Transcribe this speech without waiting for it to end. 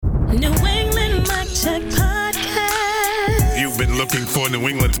New England Mic Check Podcast. You've been looking for New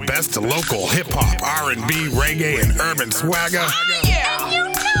England's best local hip-hop, R&B, reggae, and urban swagger? Oh, yeah. You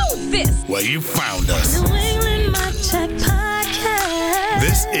know this. Well, you found us. New England Mic Check Podcast.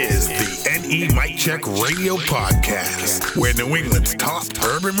 This is the NE Mic Check Radio Podcast, where New England's top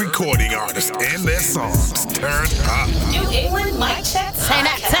urban recording artists and their songs turn up. New England Mic Check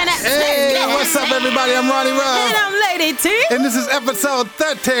Podcast. Hey, what's up, everybody? I'm Ronnie Rob. And I'm Lady T. And this is episode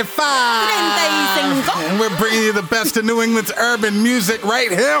 35. And we're bringing you the best of New England's urban music right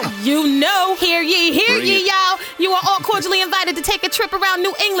here. You know, hear ye, y'all. You are all cordially invited to take a trip around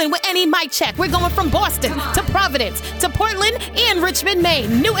New England with any Mic Check. We're going from Boston to Providence to Portland and Richmond,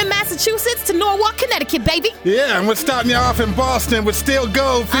 Maine, Newton, Massachusetts to Norwalk, Connecticut, baby. Yeah, and we're starting you off in Boston with Still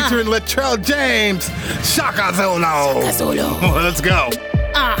Go featuring Latrell James, Shaka Zulu. Let's go.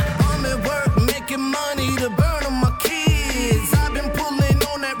 I'm at work making money to burn on my kids. I've been pulling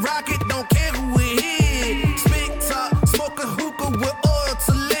on that rocket, don't care who it is. Spit top, smoke a hookah with oil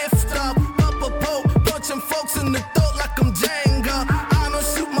to lift up. Up a pole, punching folks in the throat like I'm Jenga. I don't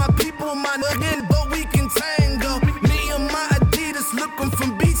shoot my people, my nigga, but we can tango. Me and my Adidas looking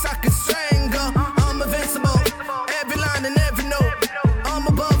from beats I can strangle. I'm invincible, every line and every note. I'm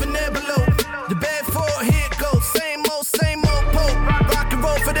above and never below. The bed for here it goes, same old pope. Rock and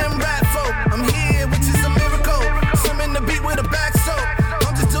roll for them rap folk. I'm here, which is a miracle. Some in the beat with a back soap.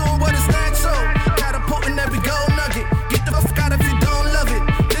 I'm just doing what is natural. Gotta put in every gold nugget. Get the fuck out if you don't love it.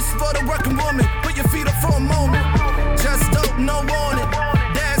 This is for the working woman. Put your feet up for a moment. Just dope, no warning.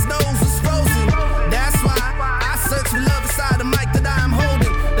 Dad's nose was frozen. That's why I search for love inside the mic that I'm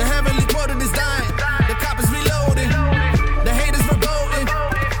holding. The heavenly portal is dying. The cop is reloading. The haters revolting.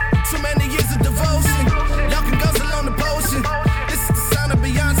 Too many years of devotion. Y'all can guzzle on the potion. This is the sound of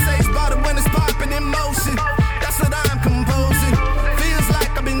Beyonce's bottom when it's popping in motion. That's what I'm composing. Feels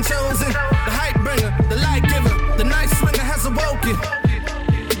like I've been chosen. The hype bringer, the light giver, the night swinger has awoken.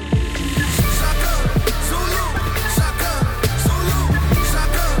 Shaka, Zulu, Shaka, Zulu,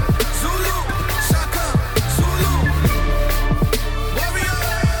 Shaka, Zulu, Shaka, Zulu. Warrior,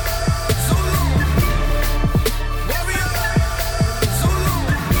 Zulu. Warrior, Zulu,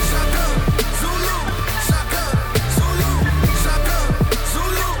 Shaka, Zulu, Shaka, Zulu, Shaka,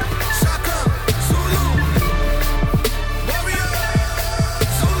 Zulu, Shaka, Zulu. Warrior,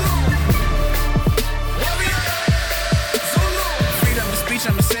 Zulu. Warrior, Zulu. Freedom of speech,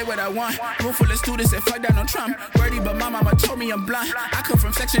 I'ma say what I want. Room full of students that fuck down on Trump. Wordy, but my mama told me I'm blunt. I come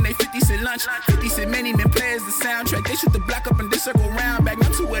from section 8, 50 cent lunch. 50 cent many men players the soundtrack. They shoot the block up and they circle round. Back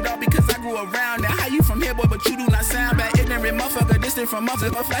not to it all because I grew around. Now how you from here, boy, but you do not sound bad. Ignorant motherfucker, distant from us.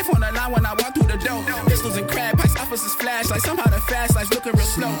 Of life on the line when I walk through the door. Pistols and crab pipes, officers flash like somehow the fast lights looking real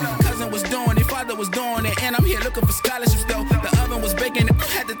slow. Cousin was doing it, father was doing it, and I'm here looking for scholarships though. The oven was baking it,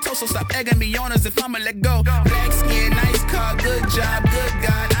 had the toast, so stop egging me on as if I'ma let go. Black skin, nice car, good job, good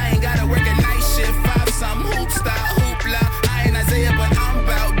God. I ain't gotta work a night shift, 5-something, hoop style, hoopla. I ain't Isaiah, but I'm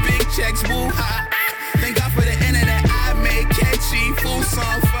about big checks, woo-ha. Thank God for the internet, I made catchy food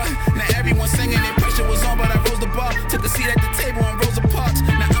song for. Now everyone singing it, pressure was on, but I rose the bar. Took a seat at the table in Rosa Parks.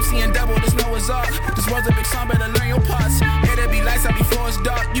 Now I'm seeing double, this Noah's Ark. This was a big song, better learn your parts. It'll be lights out before it's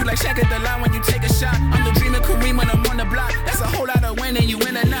dark. You like Shaq at the line when you take a shot. I'm the dreaming Kareem when I'm on the block. That's a whole lot of winning, you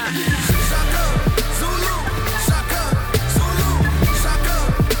win or not. Shaka, Zulu, Shaka, Zulu, Shaka,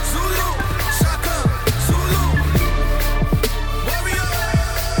 Zulu, Shaka, Zulu. Warrior,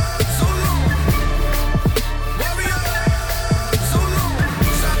 Zulu. Warrior, Zulu,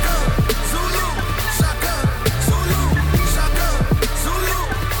 Shaka, Zulu, Shaka, Zulu, Shaka, Zulu,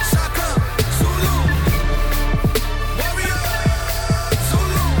 Shaka, Zulu. Warrior,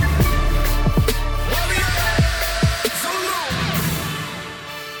 Zulu. Warrior, Zulu.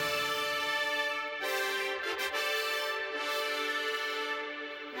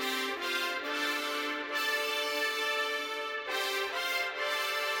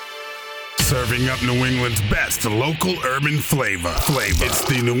 Serving up New England's best local urban flavor. It's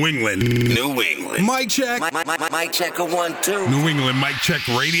the New England Mic check. Mic check a 1, 2. New England Mic Check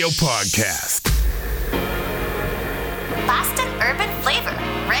Radio Podcast. Boston Urban Flavor,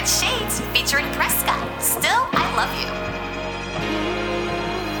 Red Shades featuring Prescott. Still, I love you.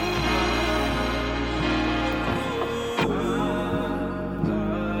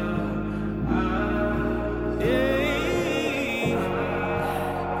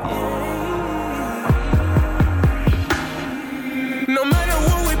 No matter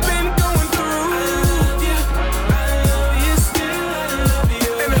what we've been going through, I love you still, I love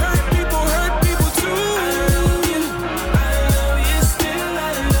you. And hurt people too. I love you still,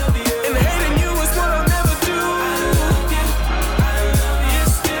 I love you. And hating you is what I'll never do.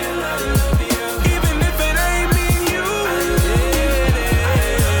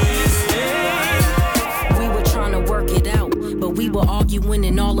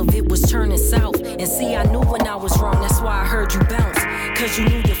 Cause you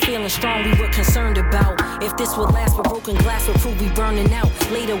knew your feelings strong, we were concerned about if this would last, but broken glass would prove we burning out.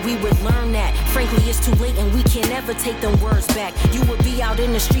 Later we would learn that, frankly it's too late and we can't ever take them words back. You would be out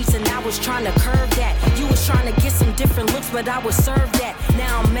in the streets and I was trying to curb that. You was trying to get some different looks, but I was served that.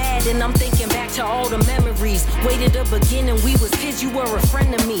 Now I'm mad and I'm thinking back to all the memories. Way to the beginning, we was kids, you were a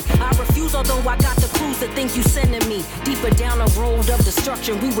friend of me. I refuse, although I got the clues to think you sending me deeper down a road of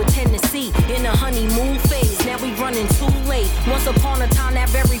destruction we would tend to see in a honeymoon phase. Now we running too late. Once upon a time, that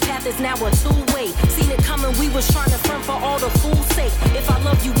very path is now a two-way. Seen it coming, we was trying to front for all the fool's sake. If I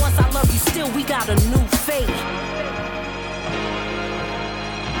love you once, I love you still, we got a new fate.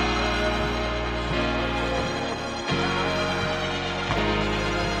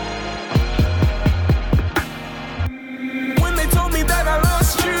 When they told me that I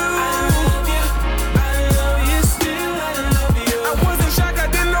lost you, I love you still, I love you. I wasn't shocked, I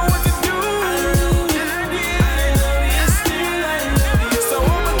didn't know what to do. I love you still, I love you. So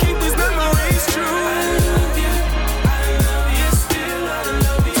I'ma keep these memories true. I love you still, I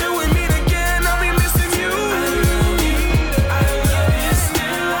love you. Till we meet again, I'll be missing you. I love you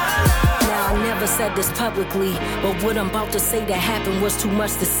still, I love you. Now I never said this publicly, but what I'm about to say that happened was too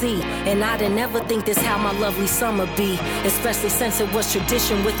much to see. And I didn't ever think this how my lovely summer be, especially since it was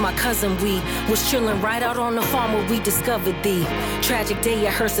tradition with my cousin. We was chilling right out on the farm where we discovered thee. Tragic day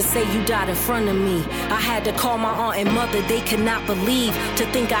it hurts to say you died in front of me. I had to call my aunt and mother, they could not believe. To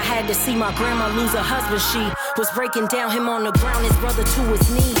think I had to see my grandma lose her husband. She was breaking down, him on the ground, his brother to his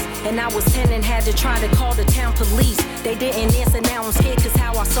knees. And I was 10 and had to try to call the town police. They didn't answer, now I'm scared cause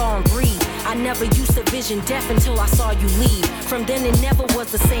how I saw him breathe. I never used to vision death until I saw you leave. From then it never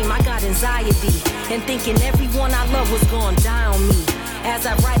was the same, I got anxiety. And thinking everyone I love was gonna die on me. As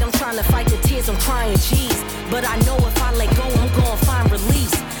I write, I'm trying to fight the tears, I'm crying, jeez. But I know if I let go, I'm gonna find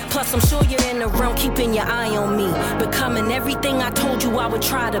release. Plus, I'm sure you're in the realm keeping your eye on me. Becoming everything I told you I would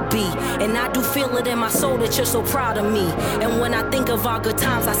try to be. And I do feel it in my soul that you're so proud of me. And when I think of our good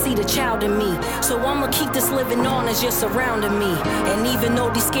times, I see the child in me. So I'ma keep this living on as you're surrounding me. And even though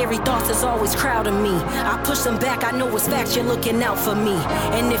these scary thoughts is always crowding me, I push them back, I know it's facts, you're looking out for me.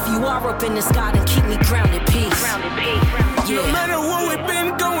 And if you are up in the sky, then keep me grounded, peace. Yeah. No matter what we've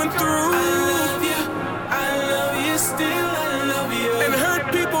been going through, I love you still, I love you. And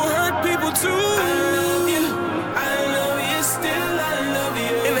hurt people too. I love you still, I love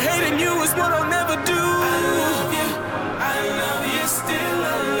you. And hating you is what I'll never do. I love you still,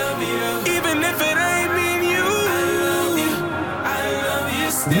 I love you. Even if it ain't me and you, I love you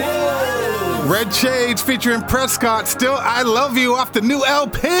still. Red Shades featuring Prescott, Still I Love You, off the new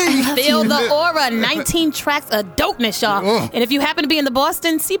LP. Feel the aura. 19 tracks of dopeness, y'all. And if you happen to be in the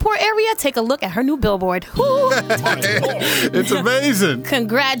Boston Seaport area, take a look at her new billboard. It's amazing.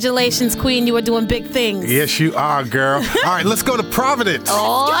 Congratulations, Queen. You are doing big things. Yes, you are, girl. All right, let's go to Providence.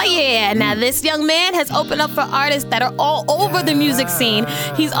 Oh, yeah. Now, this young man has opened up for artists that are all over the music scene.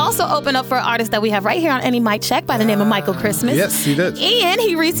 He's also opened up for artists that we have right here on Any Mic Check by the name of Michael Christmas. Yes, he did. And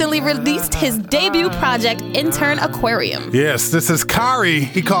he recently released his debut project, Intern Aquarium. Yes, this is Kari.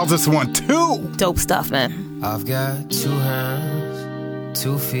 He calls this one too. Dope stuff, man. I've got 2 hands,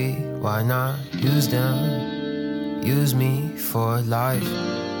 2 feet, why not use them? Use me for life.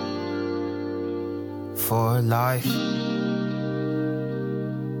 For life.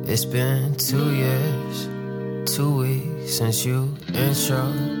 It's been 2 years, 2 weeks since you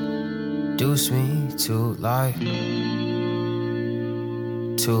introduced me to life.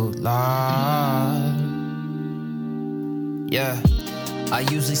 To life. Yeah. I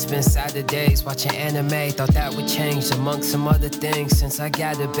usually spend Saturdays watching anime. Thought that would change amongst some other things. Since I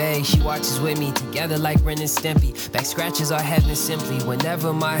got a bae, she watches with me together like Ren and Stimpy. Back scratches are heaven simply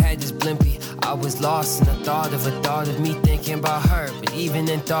whenever my head is blimpy. I was lost in the thought of me thinking about her. But even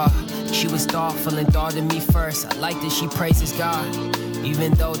in thought, she was thoughtful and thought of me first. I like that she praises God.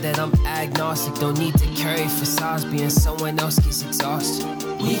 Even though that I'm agnostic, don't need to carry facades. Being someone else gets exhausted.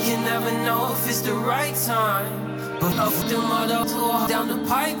 We can never know if it's the right time. But up the mother to walk down the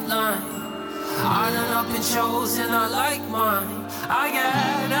pipeline. I done up and chose and I like mine. I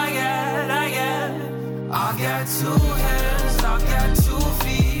got 2 hands, I got 2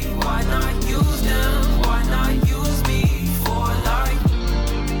 feet. Why not use them? Why not use me for life?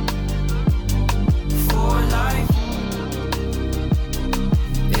 For life.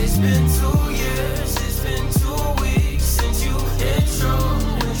 It's been 2 years, it's been 2 weeks since you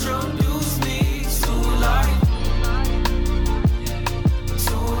introduced me to life.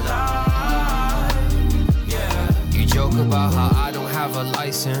 Yeah. You joke about how I don't have a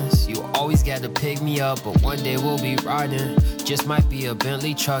license. You always always gotta pick me up, but one day we'll be riding. Just might be a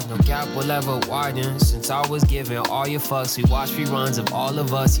Bentley truck, no gap will ever widen. Since I was giving all your fucks, we watch reruns of all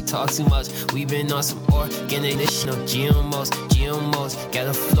of us. You talk too much, we been on some organic shit, no GMOs. Got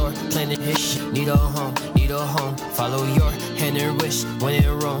a floor, planet his shit. Need a home. Follow your hand and wish. When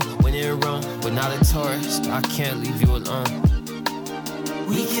in Rome, but not a tourist. I can't leave you alone.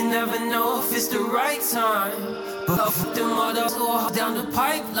 We can never know if it's the right time, but fuck them others go down the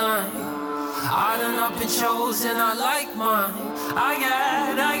pipeline. I done up and chose and I like mine. I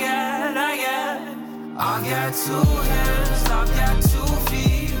got 2 hands, I got 2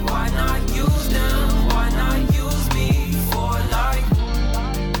 feet. Why not use them? Why not use me for life?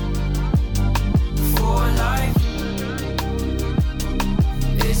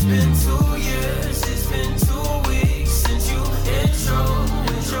 It's been 2 years, it's been 2 weeks since you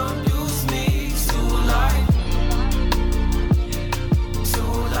introduced me to life.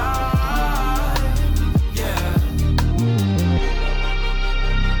 Yeah.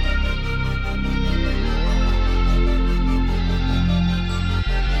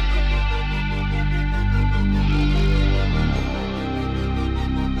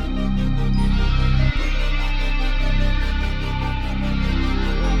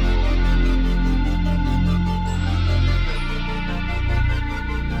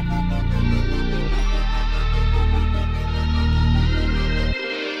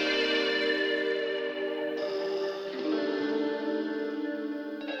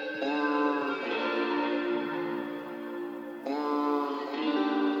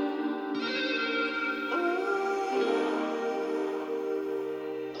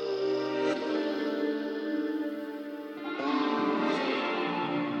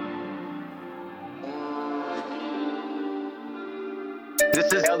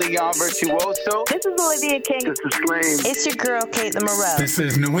 This is Elion Virtuoso. This is Olivia King. This is Flame. It's your girl, Caitlin Moreau. This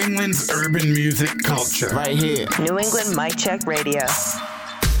is New England's urban music culture. Right here. New England Mic Check Radio.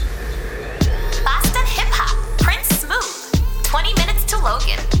 Boston Hip Hop, Prince Smooth. 20 minutes to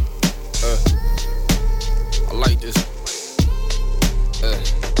Logan. I like this.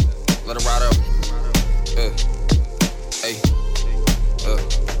 Let it ride up. Hey.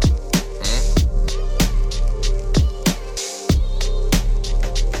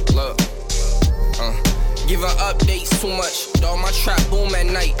 Look. Giving updates too much. Dog, my trap boom at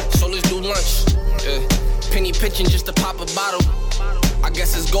night. So let's do lunch. Penny pitching just to pop a bottle. I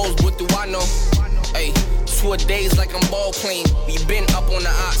guess it's goals, what do I know? Hey, 2 days like I'm ball playing. We been up on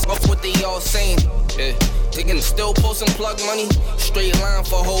the ops, off what they all saying. They can still post some plug money. Straight line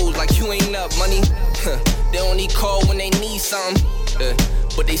for hoes like you ain't up money. They only call when they need something.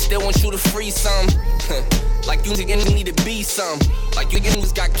 But they still want you to free some. Like you need to be some. Like you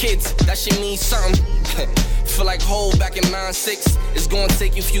niggas got kids, that shit means something. Feel like Hov back in 9-6. It's gonna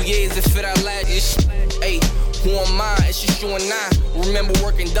take you a few years to fit out last. Hey, who am I? It's just you and I. Remember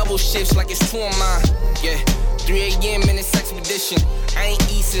working double shifts like it's 2 of mine. Yeah, 3 a.m. in this expedition. I ain't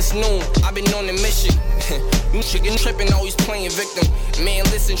eat since noon, I've been on a mission. You chicken tripping, always playing victim. Man,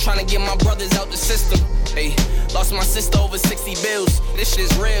 listen, trying to get my brothers out the system. Hey, lost my sister over 60 bills. This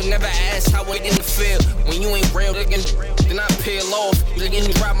shit's real, never ask how it in the field. When you ain't real, then I peel off. You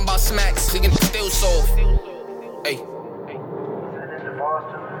getting rapping about smacks, they can still soft. Hey. And into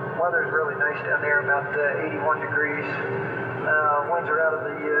Boston, weather's really nice down there, about 81 degrees. Winds are out of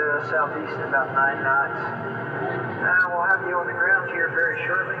the southeast at about 9 knots. We'll have you on the ground here very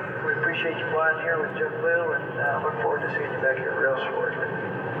shortly. We appreciate you flying here with JetBlue and look forward to seeing you back here real shortly.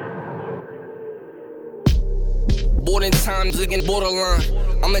 Boarding times looking borderline.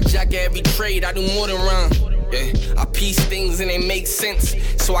 I'm a jack of every trade, I do more than rhyme. Yeah, I piece things and they make sense.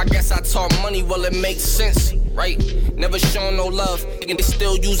 So I guess I talk money, well it makes sense, right? Never shown no love, they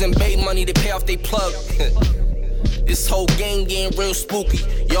still using bait money to pay off they plug. This whole game getting real spooky.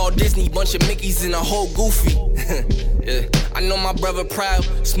 Y'all Disney, bunch of Mickeys and a whole Goofy. Yeah, I know my brother proud.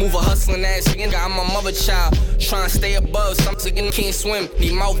 Smooth a hustling ass nigga, I'm my mother child. Trying to stay above, some nigga can't swim.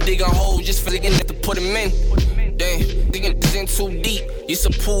 Need mouth digging holes just for nigga to put him in. Damn, digging in too deep. It's a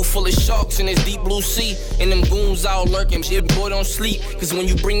pool full of sharks in this deep blue sea. And them goons out lurking, shit boy don't sleep. Cause when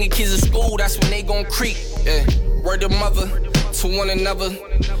you bring the kids to school, that's when they gon' creep. Yeah, word of mother to one another.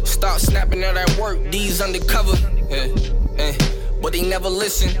 Start snapping at that work, these undercover. But they never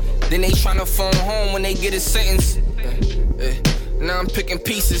listen. Then they tryna phone home when they get a sentence. Now I'm picking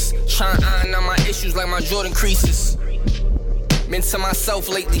pieces, trying to iron out my issues like my Jordan creases. Been to myself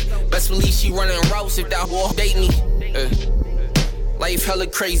lately, best believe she running routes if that whore date me. Life hella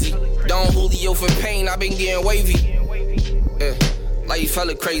crazy, Don Julio for pain, I been getting wavy. like you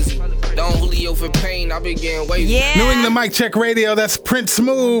fella crazy. Don't Julio for pain, I been getting wavy. Yeah. New England Mic Check Radio, that's Prince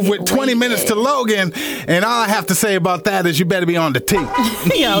Smooth with 20 minutes to Logan. And all I have to say about that is you better be on the tee.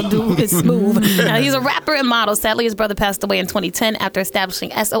 Yo, dude, it's Smooth. Now, he's a rapper and model. Sadly, his brother passed away in 2010 after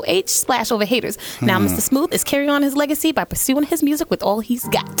establishing SOH, Splash Over Haters. Now, Mr. Smooth is carrying on his legacy by pursuing his music with all he's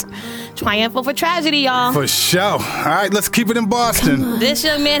got. Triumph over tragedy, y'all. For sure. All right, let's keep it in Boston. This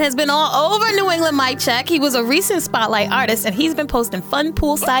young man has been all over New England Mic Check. He was a recent Spotlight artist, and he's been posting fun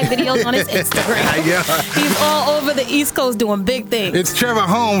poolside videos on his Instagram. Yeah. He's all over the East Coast doing big things. It's Trevor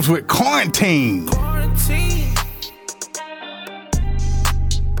Holmes with Quarantine. Quarantine.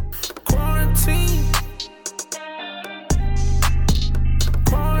 Quarantine.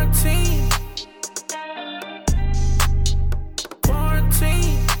 Quarantine.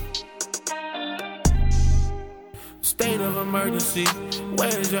 Quarantine. State of emergency.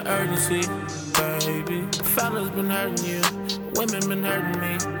 Where's your urgency, baby? Fellas been hurting you. Women been hurting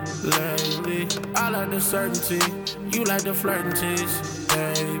me lately. I like the certainty. You like the flirtin'ties,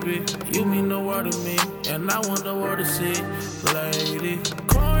 baby. You mean the world to me, and I want the world to see, lady.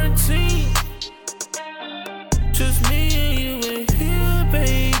 Quarantine. Just me and you in here,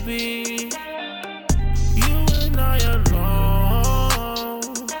 baby. You and I alone.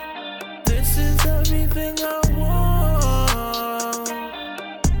 This is everything I want.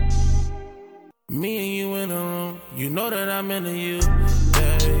 Me and you in a room. You know that I'm into you,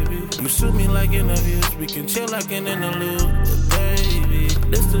 baby. You suit me like interviews. We can chill like an interlude, baby.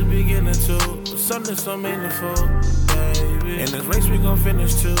 This the beginning too. Something so meaningful, baby. In this race we gon'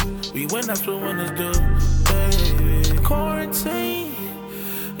 finish too. We win, that's what winners do, baby. Quarantine.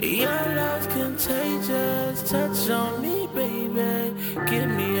 Your love's contagious. Touch on me, baby. Give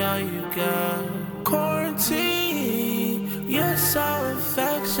me all you got. Quarantine. You're so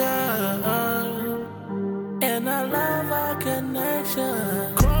infectious. And I love our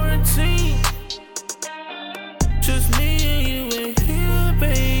connection. Quarantine. Just me and you in here,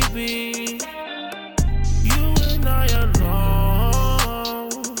 baby. You and I alone.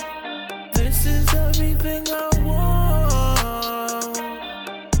 This is everything I want.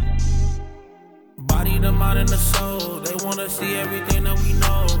 Body, the mind, and the soul. They wanna see everything that we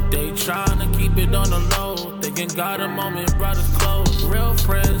know. They tryna keep it on the low. Thinking God a moment brought us close. Real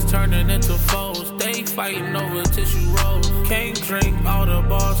friends turning into foes. They fighting over tissue rolls. Can't drink, all the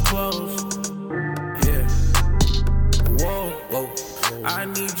bars closed. Yeah. Whoa, whoa. I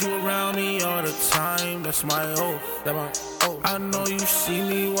need you around me all the time. That's my oath. I know you see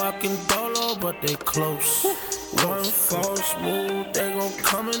me walking dolo, but they close. One false move, they gon'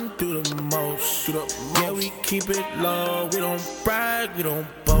 come and do the most. Yeah, we keep it low. We don't brag, we don't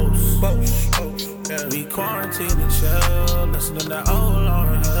boast. Yeah. We quarantine and chill, listening to that old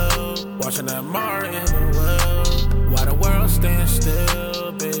Lauryn Hill, watching that Martin in the well. While the world stands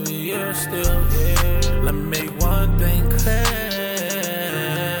still, baby, you're still here. Let me make one thing clear.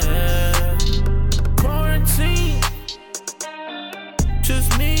 Quarantine.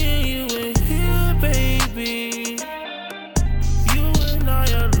 Just me and you in here, baby. You and I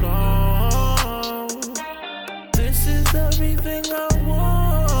alone. This is everything I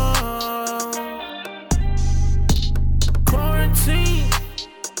want. Quarantine.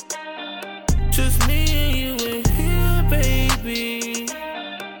 Just me and you in here, baby.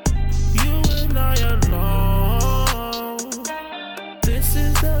 You and I alone. This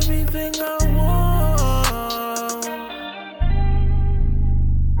is everything I want.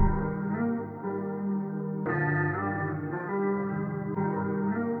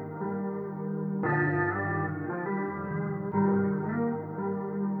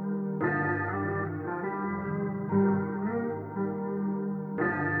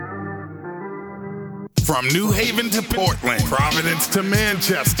 From New Haven to Portland, Providence to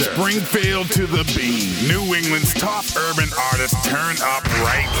Manchester, Springfield to the Bean, New England's top urban artists turn up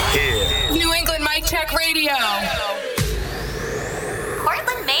right here. New England Mic Check Radio.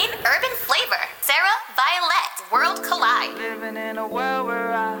 Portland, Maine, urban flavor. Sarah Violet, World Collide. Living in a world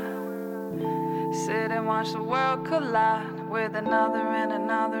where I sit and watch the world collide with another and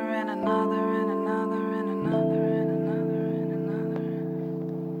another and another and another and another and another and another.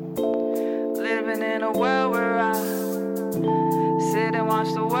 Living in a world where I sit and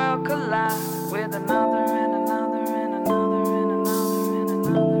watch the world collide with another and another and another and another and another and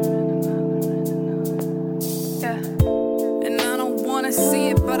another and another. Yeah. And I don't wanna see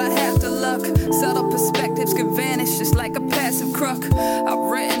it, but I have to look. Subtle perspectives can vanish just like a passive crook.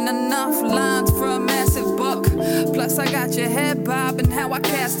 I've written enough lines for a massive book. Plus I got you your head bob, and how I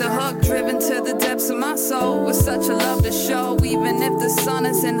cast a hook, driven to the depths of my soul with such a love to show. Even if the sun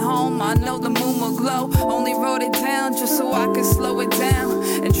isn't home, I know the moon will glow. Only wrote it down just so I could slow it down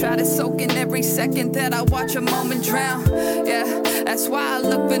and try to soak in every second that I watch a moment drown. Yeah, that's why I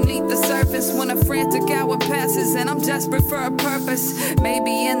look beneath the surface when a frantic hour passes and I'm desperate for a purpose.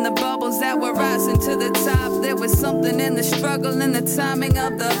 Maybe in the bubbles that were rising to the top, there was something in the struggle and the timing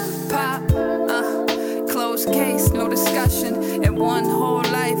of the pop. Closed case, no discussion, and one whole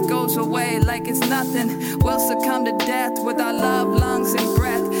life goes away like it's nothing. We'll succumb to death with our love, lungs, and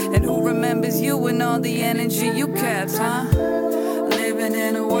breath. And who remembers you and all the energy you kept, huh? Living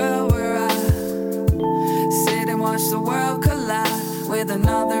in a world where I sit and watch the world collide with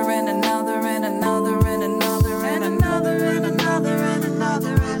another and another and another and another and another and another and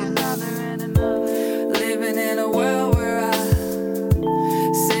another and another and another. Living in a world where I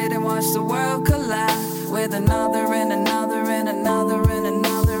sit and watch the world collide with another and another and another and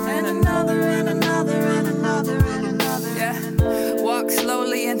another and another and another and another and another. Yeah, walk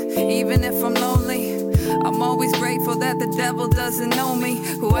slowly, and even if I'm lonely, I'm always grateful that the devil doesn't know me.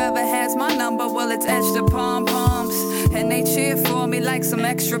 Whoever has my number, well, it's etched upon palms, and they cheer for me like some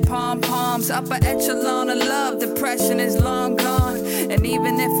extra pom-poms. Upper echelon of love, depression is long gone, and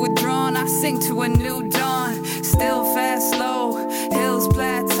even if withdrawn, I sing to a new dawn. Still fast, slow, hills,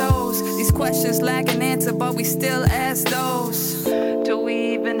 plateaus. These questions lack an answer, but we still ask those. Do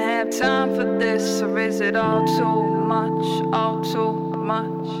we even have time for this, or is it all too much, all too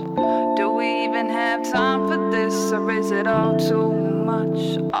much? Do we even have time for this, or is it all too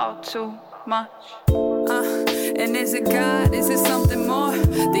much, all too much? And is it God? Is it something more?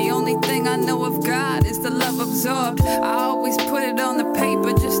 The only thing I know of God is the love absorbed. I always put it on the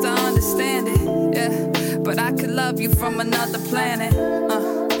paper just to understand it. Yeah, but I could love you from another planet.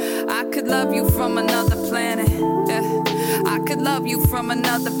 I could love you from another planet. Yeah, I could love you from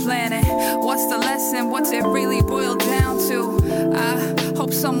another planet. What's the lesson? What's it really boiled down to? I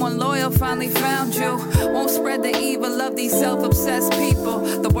hope someone loyal finally found you. Won't spread the evil of these self-obsessed people.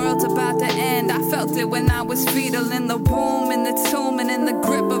 The world's about to end. I felt it when I was fetal, in the womb, in the tomb, and in the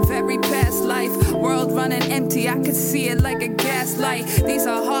grip of every past life. World running empty, I could see it like a gaslight. These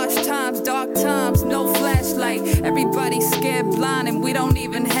are harsh times, dark times, no flashlight. Everybody's scared blind and we don't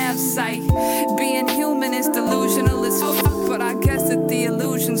even have sight. Being human is delusional as fuck, but I guess that the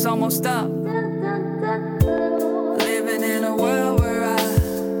illusion's almost up. Living in a world where I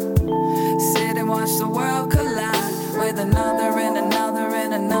sit and watch the world collide with another and another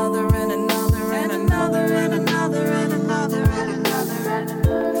and another and another and another and another and another and another and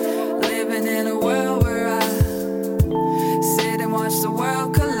another. Living in a world where I sit and watch the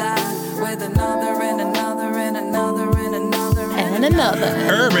world collide with another and another and another and another and another.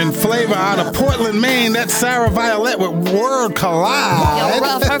 Urban flavor out of Portland, Maine. That's Sarah Violet with World Collide. Yo,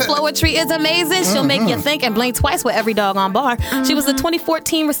 rough. Her poetry is amazing. She'll make you think and blink twice with every doggone bar. She was the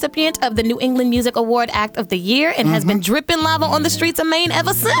 2014 recipient of the New England Music Award Act of the Year and has been dripping lava on the streets of Maine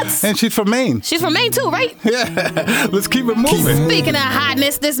ever since. And she's from Maine. She's from Maine too, right? Yeah. Let's keep it moving. Speaking of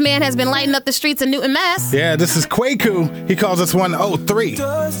hotness, this man has been lighting up the streets of Newton, Mass. Yeah, this is Kwaku. He calls us 103.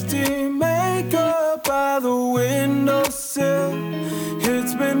 Dusty makeup by the windowsill.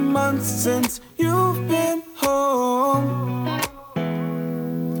 It's been months since you've been home.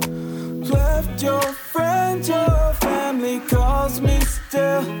 Left your friend, your family calls me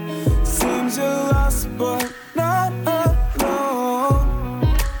still. Seems you're lost but not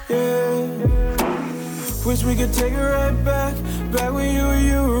alone. Yeah. Wish we could take it right back. Back when you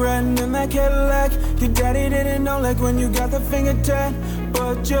were riding in that Cadillac. Your daddy didn't know like when you got the finger tat.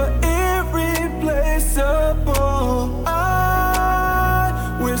 But you're irreplaceable.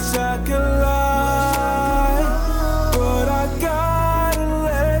 I wish I could lie, but I gotta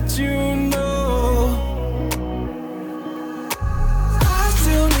let you know I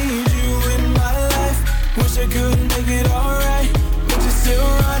still need you in my life. Wish I could make it alright, but you're still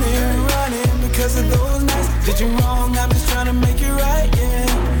running because of those nights. Did you wrong? I'm just trying to make it right,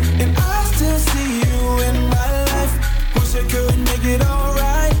 yeah. And I still see you in my life. Wish I could make it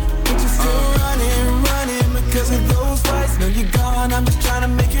alright, but you're still running because of those fights. No, you're gone, I'm just trying to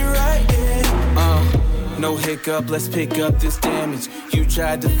make it right, yeah. No hiccup, let's pick up this damage. You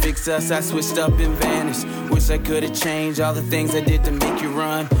tried to fix us, I switched up and vanished. Wish I could've changed all the things I did to make you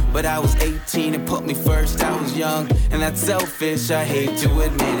run. But I was 18 and put me first, I was young. And that's selfish, I hate to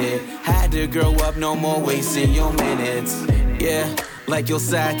admit it. Had to grow up, no more wasting your minutes. Yeah. like your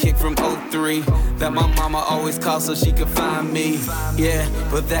sidekick from 03 that my mama always called so she could find me. Yeah,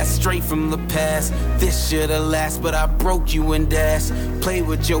 but that's straight from the past. This should've last, but I broke you and dashed. Played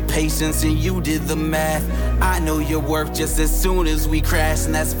with your patience and you did the math. I know your worth just as soon as we crash,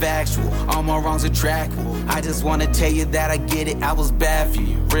 and that's factual. All my wrongs are trackable. I just wanna tell you that I get it, I was bad for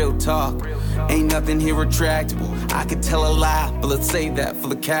you. Real talk, ain't nothing here retractable. I could tell a lie, but let's save that for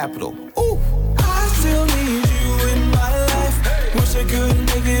the capital. Ooh. I still need you in my life. Wish I could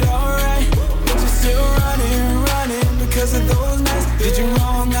make it alright, but you're still running because of those nights. Did you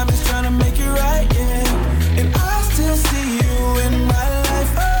wrong? I'm just trying to make it right, yeah. And I still see you in my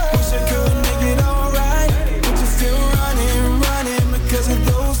life. Wish I could make it alright, but you're still running because of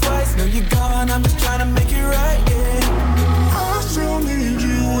those fights. No, you're gone. I'm just trying to make it right, yeah. I still need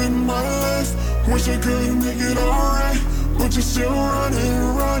you in my life. Wish I could make it alright, but you're still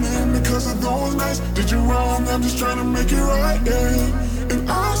running because of those nights. Did you wrong? I'm just trying to make it right, yeah. And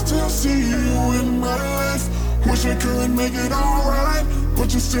I still see you in my life. Wish I could make it alright,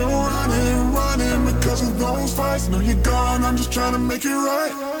 but you're still running because of those fights. No, you're gone. I'm just trying to make it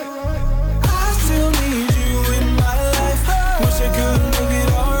right. I still need you in my life. Wish I could make it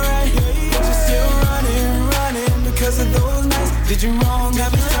alright, but you're still running because of those nights. Did you wrong?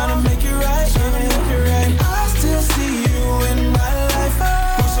 I'm just trying to make it right, yeah. And I still see you in my life.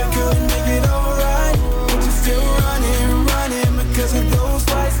 Wish I could make it alright, but you're still running because of those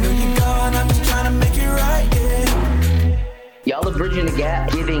fights. No, you're gone. I'm just trying to make it right, yeah. Y'all are bridging the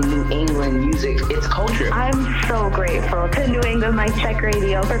gap, giving New England music its culture. I'm so grateful to New England Mic Check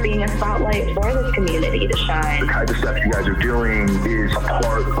Radio for being a spotlight for this community to shine. The kind of stuff you guys are doing is a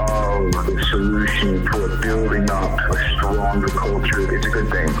part of the solution toward building up a stronger culture. It's a good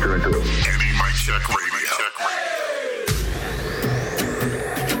thing through and through. Any Mic Check Radio.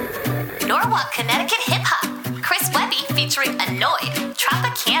 Norwalk, Connecticut hip hop. Chris Webby featuring Annoyed,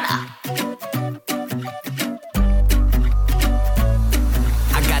 Tropicana.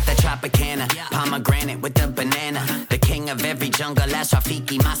 Tropicana, pomegranate with the banana. The king of every jungle, Last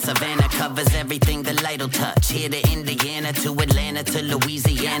Rafiki, my savannah. Covers everything the light'll touch. Here to Indiana, to Atlanta, to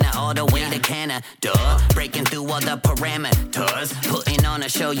Louisiana, all the way to Canada. Breaking through all the parameters. Putting on a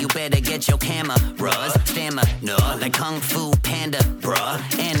show, you better get your cameras. Stamina, like Kung Fu Panda, bruh.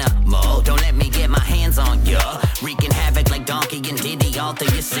 Animal, don't let me get my hands on ya. Wreaking havoc like Donkey and Diddy all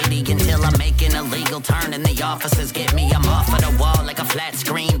through your city until I make an illegal turn and the officers get me. I'm off of the wall like a flat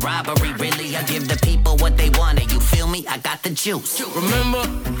screen robbery. Really, I give the people what they wanted. You feel me? I got the juice. Remember,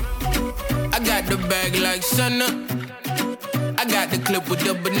 I got the bag like Senna. I got the clip with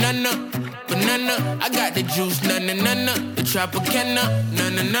the banana. I got the juice, the Tropicana,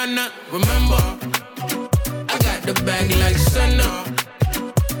 Remember, I got the bag like Senna.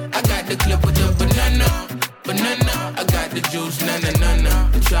 I got the clip with the banana. I got the juice, the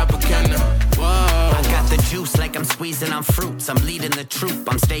Tropicana. Whoa. I got the juice like I'm squeezing on fruits. I'm leading the troop.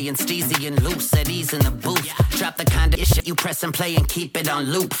 I'm staying steezy and loose at ease in the booth. Drop the kind of shit you press and play and keep it on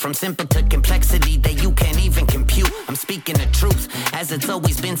loop. From simple to complexity that you can't even compute. I'm speaking the truth, as it's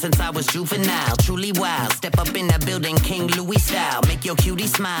always been since I was juvenile. Truly wild. Step up in that building, King Louis style. Make your cutie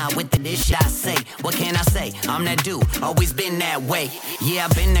smile with the dish I say. What can I say? I'm that dude, always been that way. Yeah,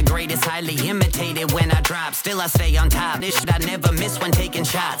 I've been the greatest, highly imitated when I drop. Still I stay on top. This shit I never miss when taking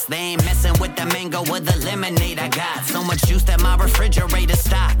shots. They ain't messing with the mango or the lemonade I got. So much juice that my refrigerator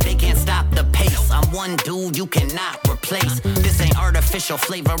stock. They can't stop the pace. I'm one dude you cannot replace. This ain't artificial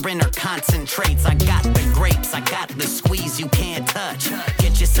flavoring or concentrates. I got the grapes, I got the squeeze you can't touch.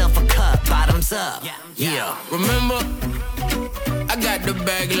 Get yourself a cup, bottoms up. Yeah. Remember, I got the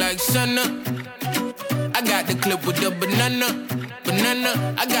bag like Senna. I got the clip with the banana.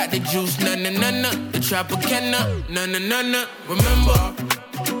 I got the juice, the Tropicana, Remember,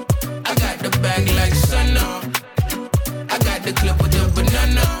 I got the bag like Senna. I got the clip with the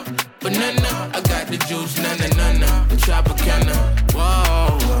banana. I got the juice, the Tropicana.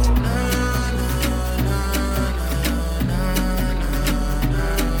 Whoa.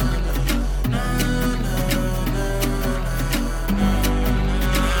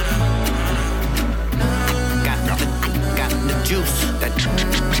 Juice, that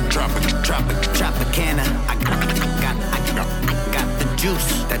Tropicana. I got the juice,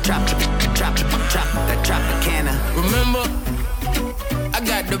 that Tropicana. Remember, I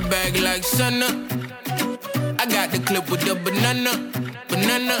got the bag like Senna. I got the clip with the banana.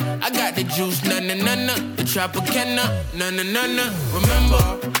 I got the juice, the Tropicana, Remember,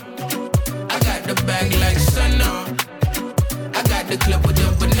 I got the bag like Senna. I got the clip with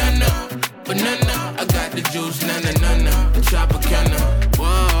the banana. I got the juice, the Tropicana.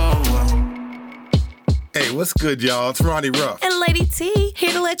 Whoa. Hey, what's good, y'all? It's Ronnie Ruff. And Lady T,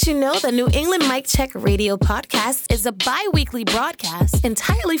 here to let you know the New England Mic Check Radio podcast is a bi-weekly broadcast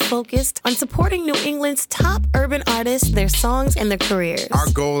entirely focused on supporting New England's top urban artists, their songs, and their careers. Our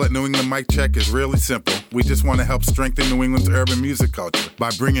goal at New England Mic Check is really simple. We just want to help strengthen New England's urban music culture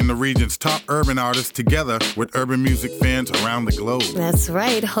by bringing the region's top urban artists together with urban music fans around the globe. That's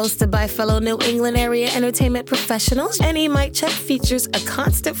right. Hosted by fellow New England area entertainment professionals, NE Mic Check features a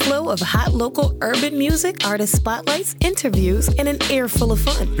constant flow of hot local urban music, artist spotlights, interviews, and an air full of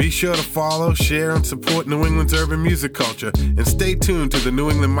fun. Be sure to follow, share, and support New England's urban music culture, and stay tuned to the New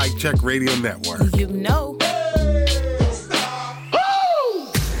England Mic Check Radio Network. You know.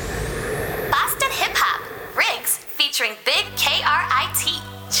 Boston Hip Hop, Riggs, featuring Big KRIT.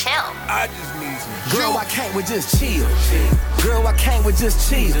 Chill. I just need some. Girl, I can't with just chill. Girl, I can't with just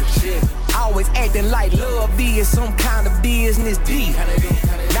chill. Always acting like love is some kind of business deal.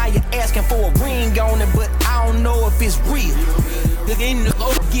 Now you're asking for a ring on it, but I don't know if it's real.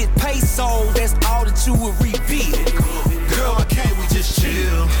 Get pesos, that's all that you would reveal. Girl, why can't we just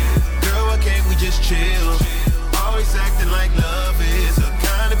chill? Girl, why can't we just chill? Always acting like love is a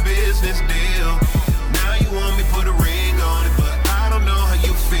kind of business deal. Now you want me to put a ring on it, but I don't know how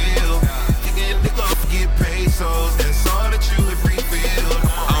you feel. You get pesos, that's all that you have refilled.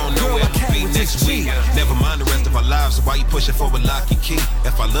 I don't know where I'll be next week. Never mind the rest of our lives, so why you pushing for a lock and key?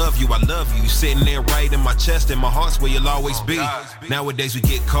 If I love you, I love you. You sitting there right in my chest, and my heart's where you'll always be. Nowadays we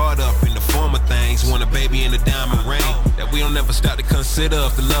get caught up in the form of things. Want a baby in a diamond ring that we don't ever stop to consider.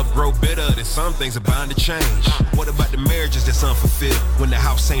 If the love grow bitter, then some things are bound to change. What about the marriages that's unfulfilled? When the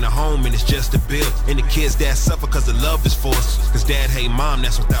house ain't a home and it's just a bill, and the kids that suffer cause the love is forced. Cause dad hate mom,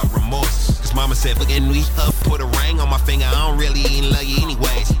 that's without remorse. Cause mama said, look at me up, put a ring on my finger, I don't really even love you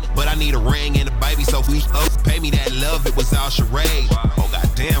anyways. But I need a ring and a baby, so we up, pay me that love, it was all charade. Oh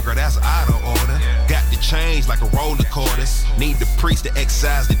goddamn, girl, that's out of order. Got to change like a roller quarters. Need the priest to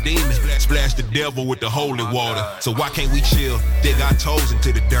excise the demon, splash the devil with the holy water. So why can't we chill, dig our toes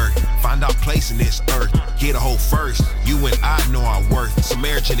into the dirt, find our place in this earth, get a hoe first. You and I know our worth, so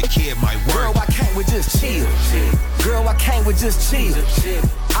marriage and a kid might work. Girl, why can't we just chill? Girl, why can't we just chill?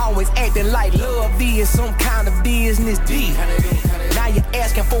 Always acting like love is some kind of business deal. Now you're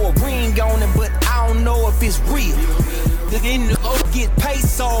asking for a ring on it, but I don't know if it's real. Get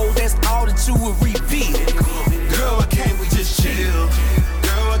pesos, that's all that you would reveal. Girl, why can't we just chill?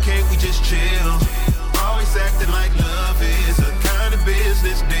 Girl, why can't we just chill? Always acting like love is a kind of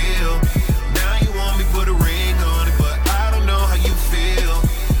business deal. Now you want me to put a ring on it, but I don't know how you feel.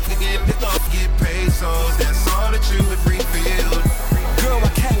 Get pesos, that's all that you have revealed. Girl, I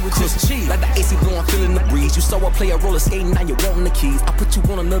can't with just chill. Like the AC blowing, feeling the breeze. You saw a player roller skating, now you're wanting the keys. I put you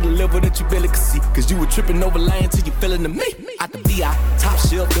on another level that you barely could see. Cause you were tripping over lying till you feeling to me. Out the VI, top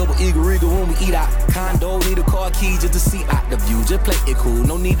shelf, double eagle regal when we eat out. Condo, need a car key just to see out the view. Just play it cool,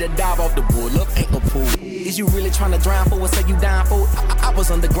 no need to dive off the board. Love ain't no pool. Is you really trying to drown for it? Say you down for it? I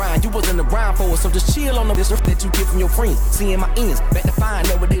was on the grind, you was in the grind for it. So just chill on the this that you get from your friends. Seeing my ends, back to find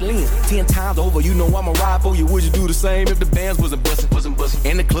out what they lens. 10 times over, you know I'ma ride for you. Would you do the same if the bands wasn't bustin'?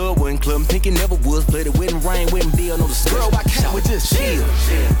 And the club wasn't clubbing, thinking never was. Play the wedding ring, wedding deal, no discussion. Girl, why can't we just chill?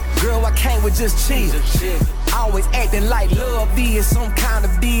 Girl, why can't we just chill? Always acting like love is some kind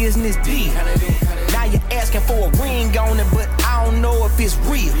of business deal. Now you're asking for a ring on it, but I don't know if it's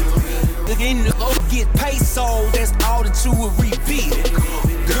real. Get pesos, that's all that you would reveal.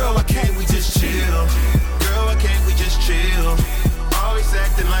 Girl, why can't we just chill? Girl, why can't we just chill? Always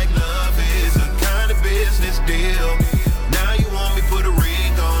acting like love is a kind of business deal. Now you want me to put a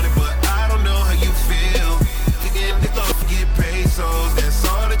ring on it, but I don't know how you feel. Get pesos, that's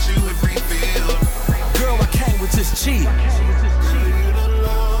all that you have revealed. Girl, why can't we just chill?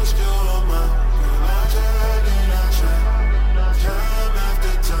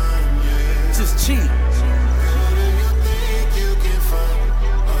 Just chill.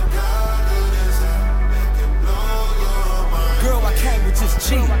 Girl, why can't we just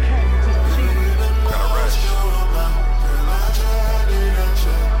chill? Gotta rush.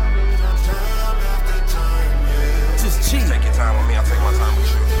 Just chill. Take your time with me, I'll take my time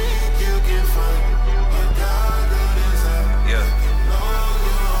with you. Yeah.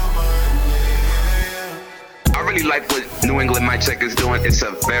 I really like what New England Mic Check is doing. It's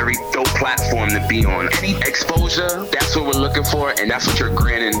a very dope platform to be on. Any exposure, that's what we're looking for, and that's what you're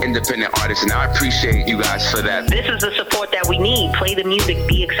granting independent artists, and I appreciate you guys for that. This is the support that we need. Play the music,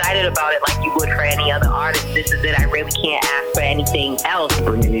 be excited about it like you would for any other artist. This is it. I really can't ask for anything else.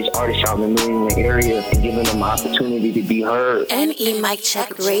 Bringing these artists out in the New England area and giving them an opportunity to be heard. NE Mic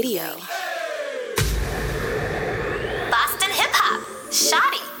Check Radio. Boston Hip Hop,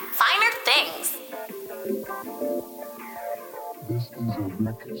 Shoddy, Finer Things. What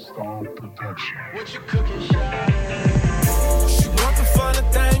you cooking, She want the finer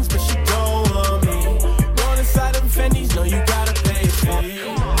things, but she don't want me. Born inside them Fendi's, know you gotta pay a fee.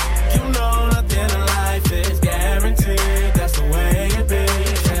 You know nothing in life is guaranteed. That's the way it be.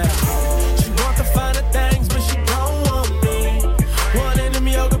 Yeah. She want the finer things, but she don't want me. One in them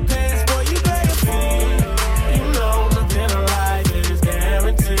yoga pants, boy, you pay a fee. You know nothing in life is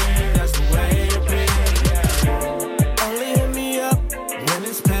guaranteed. That's the way it be. Yeah. Only hit me up when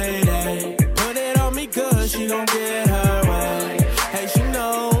it's payday. Put it on me good, she gon' get her way. Hey, she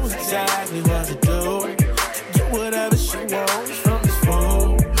knows exactly what to do. Get whatever she wants from this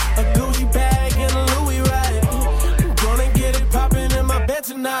fool. A Gucci bag and a Louis ride. Gonna get it poppin' in my bed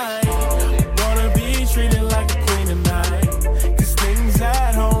tonight. Wanna be treated like a queen tonight. Cause things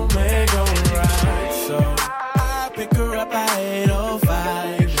at home may go right. So I pick her up by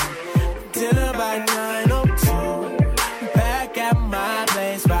 8:05. Dinner by 9:02. Back at my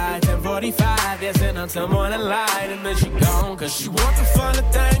place by 10:45. Dancing until morning light. And then she gone. Cause she want the finer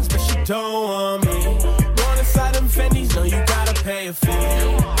things, but she don't want me. Born inside them Fendi's, know you gotta pay a fee.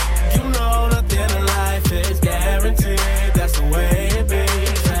 You know nothing in life is guaranteed. That's the way it be.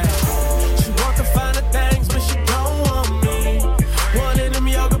 Yeah. She want the finer things, but she don't want me. One in them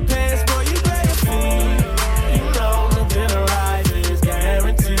yoga pants, boy, you pay a fee. You know nothing in life is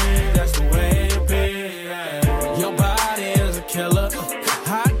guaranteed. That's the way it be. Yeah. Your body is a killer.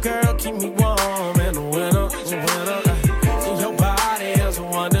 Hot girl, keep me warm in the winter. Your body is a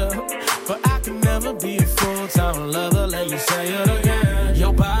wonder, but I can never be a full-time lover. Let me say it again.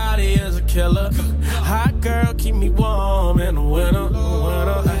 Your body is a killer. Hot girl, keep me warm in the winter.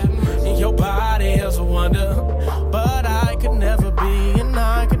 Your body is a wonder, but I could never be, and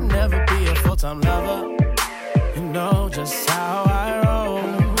I could never be a full-time lover. You know just how I roll.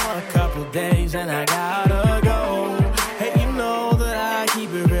 A couple days and I gotta go. Hey, you know that I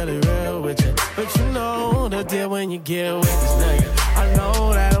keep it really real with you, but you know the deal when you get with this nigga. I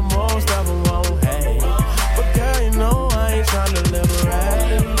know that most of them won't hate, but girl, you know I ain't tryna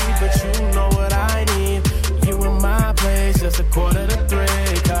liberate. But you know what I need. You in my place, just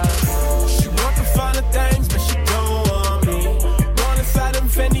 2:45. Cause she want the finer things, but she don't want me. Born inside them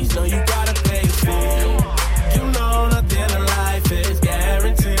Fendi's, know you gotta pay a fee. You know nothing in life is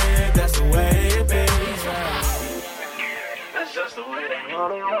guaranteed. That's the way it be. That's just the way they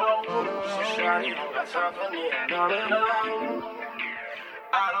wanna roll. So shawty, you got time for me, I'm not alone.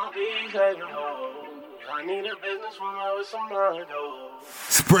 I don't be saving hoes. I need a businesswoman with some money.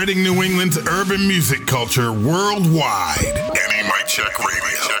 Spreading New England's urban music culture worldwide. Any Mic Check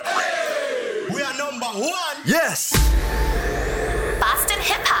Radio. We are number one. Yes. Boston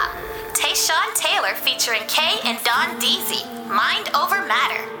Hip Hop. Tayshawn Taylor featuring Kay and Don Deasy. Mind Over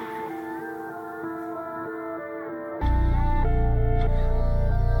Matter.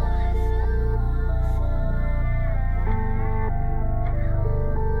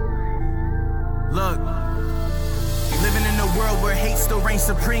 Look, living in a world where hate still reigns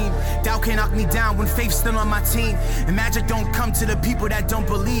supreme. Doubt can't knock me down when faith's still on my team. And magic don't come to the people that don't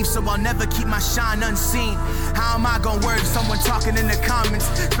believe, so I'll never keep my shine unseen. How am I gonna worry someone talking in the comments?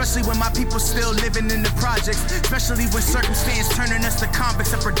 Especially when my people still living in the projects. Especially when circumstance turning us to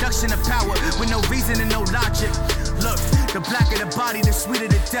convicts. A production of power with no reason and no logic. Look, the blacker the body, the sweeter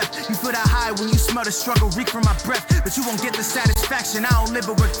the death. You feel that high when you smell the struggle reek from my breath. But you won't get the satisfaction, I don't live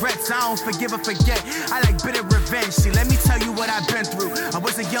with regrets. I don't forgive or forget, I like bitter revenge. See, let me tell you what I've been through. I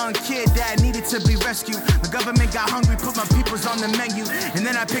was a young kid that needed to be rescued. The government got hungry, put my peoples on the menu. And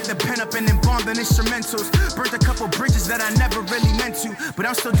then I picked the pen up and embalmed the instrumentals. Burnt a couple bridges that I never really meant to. But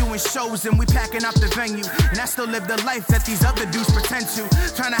I'm still doing shows and we packing up the venue. And I still live the life that these other dudes pretend to.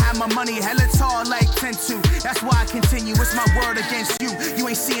 Trying to have my money hella tall like 10-2. That's why I continue, it's my word against you. You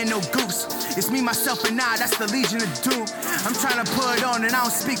ain't seeing no goose. It's me, myself, and I, that's the Legion of Doom. I'm trying to put it on and I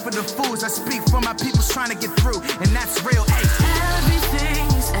don't speak for the fools. I speak for my peoples trying to get through. And that's real, ay. Everything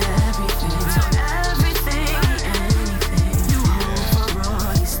is everything. So everything, anything you hold for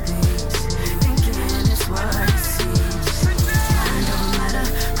all these things. Thinking it's what it seems. Mind over matter,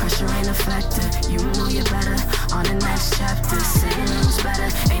 pressure ain't a factor. You know you're better on the next chapter. Saying who's better,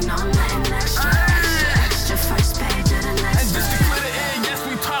 ain't no nothing extra. Extra first page of the next. And just to clear the air, yes,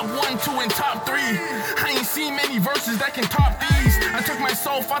 we top 1, 2, and top 3. I ain't seen many verses that can top these. I took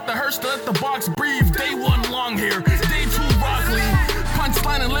myself out the hearse to let the box breathe. Day 1 long hair, day 2 broccoli.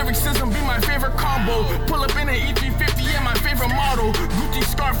 Punchline and lyricism be my favorite combo. Pull up in an E350, yeah, my favorite model. Gucci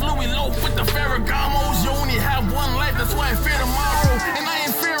scarf, Louis loaf with the Ferragamos. You only have one life, that's why I fear tomorrow. And I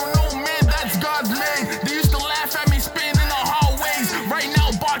ain't fearing no man, that's God's man. They used to laugh at me spitting in the hallways. Right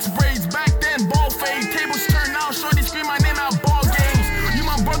now, box braids. Back then, ball fade. Tables turn out, shorty scream my name out ball games.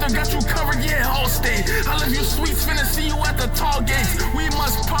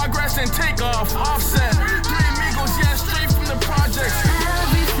 First and Takeoff, Offset, Three Amigos, yeah, straight from the projects.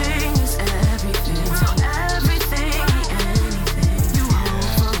 Everything is everything. So everything, anything. You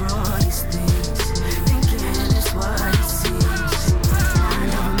hope for all these things. Thinking it's what it seems.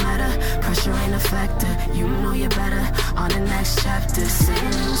 Mind over matter, pressure ain't a factor. You know you're better on the next chapter.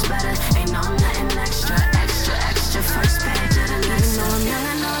 Seems better, ain't no nothing extra. First page of the next. You know I'm young,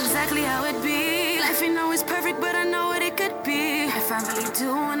 I know exactly how it be. Life ain't always perfect, but I know what it could be. If I really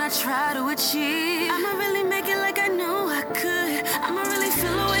do and I try to achieve, I'ma really make it like I knew I could. I'ma really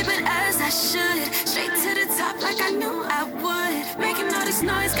feel away, but as I should. Straight to the top like I knew I would. Making all this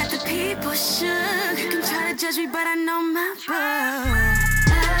noise got the people shook. You can try to judge me, but I know my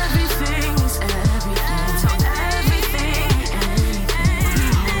worth. Everything is everything. So everything, anything.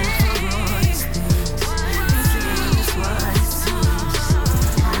 You hope for all these things. Thinking it's what it seems.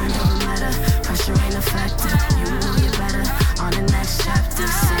 Mind over matter, pressure ain't a factor. You know you're better on the next chapter.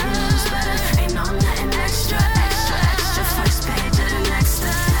 Seems better, ain't no nothing extra. First page of the next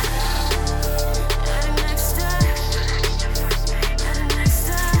step.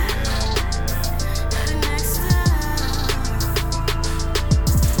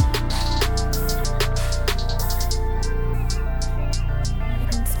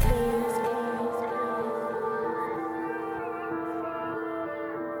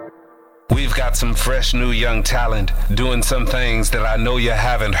 We've got some fresh new young talent doing some things that I know you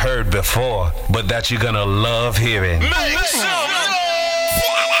haven't heard before, but that you're gonna love hearing.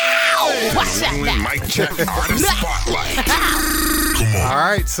 What's that? Mic check artist spotlight. All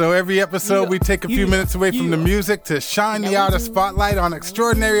right, so every episode we take a few minutes away from the music to shine the artist spotlight on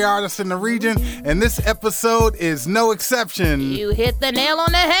extraordinary artists in the region, and this episode is no exception. You hit the nail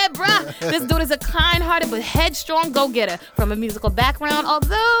on the head, bruh. This dude is a kind-hearted but headstrong go-getter. From a musical background,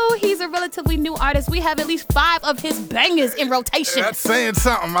 although he's a relatively new artist, we have at least 5 of his bangers in rotation. That's saying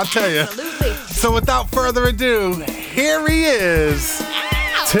something, I tell you. Absolutely. So without further ado, here he is.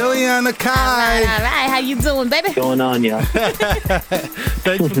 Tillian Akai. All right, how you doing, baby? What's going on, y'all?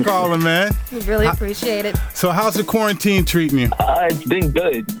 Thanks for calling, man. We really appreciate it. So how's the quarantine treating you? It's been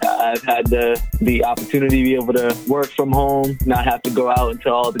good. I've had the opportunity to be able to work from home, not have to go out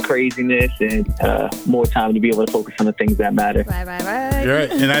into all the craziness, and more time to be able to focus on the things that matter. Right. You're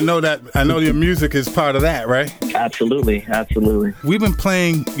right. And I know your music is part of that, right? Absolutely. We've been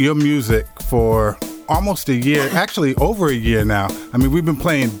playing your music for almost a year, actually over a year now. I mean, we've been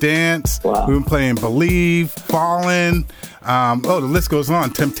playing Dance, We've been playing Believe, Fallen, the list goes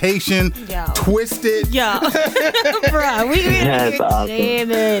on. Temptation, Twisted. Yeah. Bruh, we That's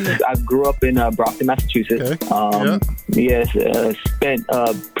awesome. I grew up in Brockton, Massachusetts. Spent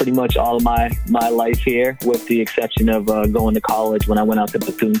pretty much all of my life here, with the exception of going to college when I went out to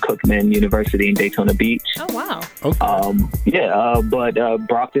Bethune-Cookman University in Daytona Beach. Oh, wow. Okay. But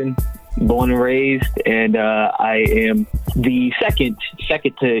Brockton, born and raised, and I am the second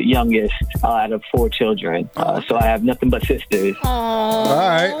to youngest out of 4 children. So I have nothing but sisters. All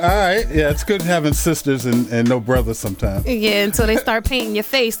right. Yeah, it's good having sisters and no brothers sometimes. Yeah, until they start painting your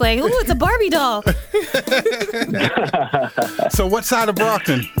face like, ooh, it's a Barbie doll. So what side of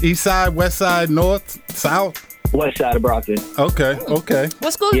Brockton? East side, west side, north, south? West side of Brockton. Okay.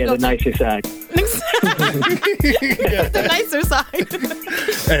 What school you go the to? nicer side. The nicer side.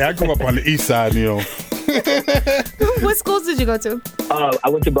 Hey, I grew up on the east side, you know. What schools did you go to? I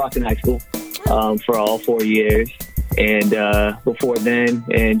went to Brockton High School for all 4 years. And before then,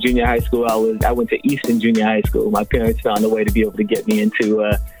 in junior high school, I went to Easton Junior High School. My parents found a way to be able to get me into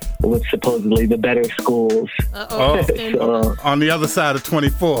what's supposedly the better schools. So, on the other side of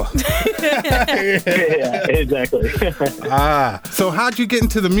 24. Yeah, exactly. So how'd you get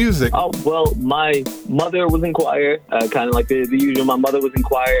into the music? Oh, well, my mother was in choir, kind of like the usual. My mother was in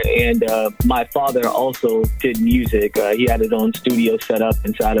choir, and my father also did music. He had his own studio set up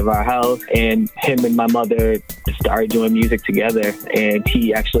inside of our house, and him and my mother started doing music together. And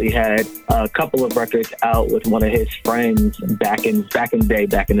he actually had a couple of records out with one of his friends back in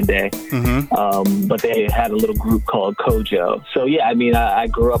the day. Mm-hmm. But they had a little group called Kojo. So yeah, I mean, I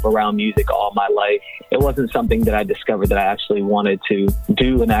grew up around music all my life. It wasn't something that I discovered that I actually wanted to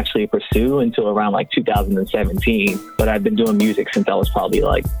do and actually pursue until around like 2017. But I've been doing music since I was probably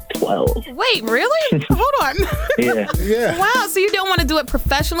like 12. Wait, really? Hold on. Yeah. Wow. So you don't want to do it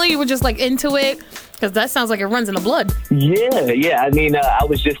professionally? You were just like into it Because that sounds like it runs in the blood. Yeah. I mean, I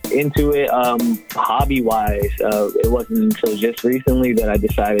was just into it hobby-wise. It wasn't until just recently that I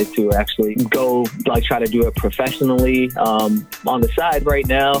decided to actually go, like, try to do it professionally. On the side right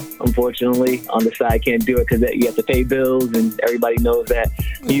now, unfortunately, on the side, I can't do it because you have to pay bills, and everybody knows that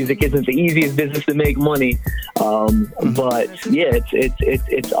music isn't the easiest business to make money. But yeah,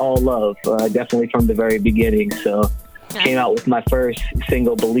 it's all love, definitely from the very beginning. So came out with my first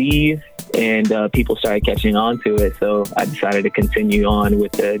single, Believe, and people started catching on to it. So I decided to continue on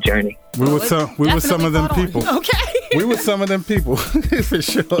with the journey. We were some of them people. Okay. We were some of them people, for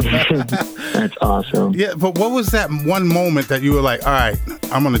sure. That's awesome. Yeah, but what was that one moment that you were like, all right,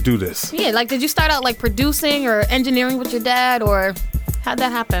 I'm going to do this? Yeah, like, did you start out, like, producing or engineering with your dad, or how'd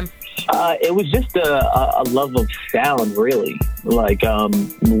that happen? It was just a love of sound, really. Like,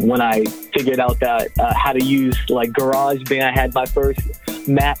 when I figured out that how to use, like, GarageBand, I had my first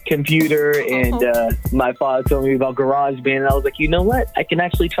Mac computer, and my father told me about GarageBand, and I was like, you know what? I can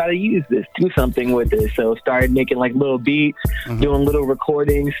actually try to use this, do something with it. So started making, like, little beats, doing little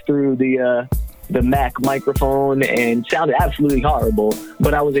recordings through the Mac microphone, and sounded absolutely horrible,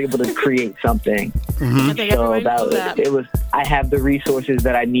 but I was able to create something. So I have the resources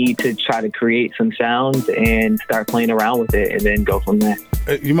that I need to try to create some sounds and start playing around with it, and then go from there.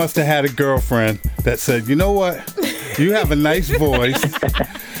 You must have had a girlfriend that said, you know what? You have a nice voice.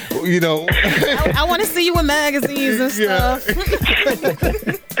 You know, I want to see you in magazines and stuff.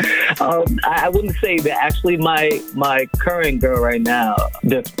 I wouldn't say that. Actually, my current girl right now,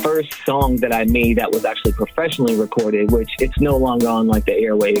 the first song that I made that was actually professionally recorded, which it's no longer on, like, the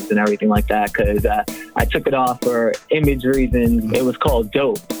airwaves and everything like that, because I took it off for image reasons. It was called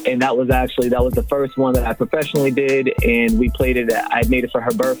Dope, and that was the first one that I professionally did, and we played it. I made it for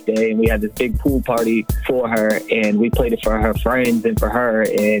her birthday, and we had this big pool party for her, and we played it for her friends and for her,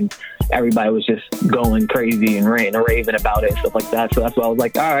 and everybody was just going crazy and ranting and raving about it and stuff like that. So that's why I was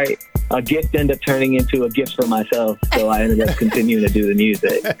like, all right, a gift ended up turning into a gift for myself. So I ended up continuing to do the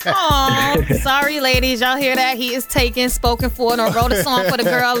music. Oh, sorry, ladies. Y'all hear that? He is taken, spoken for, and wrote a song for the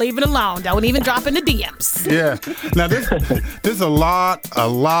girl. Leave it alone. Don't even drop in the DMs. Yeah. Now, there's a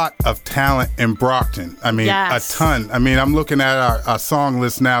lot of talent in Brockton. I mean, a ton. I mean, I'm looking at our song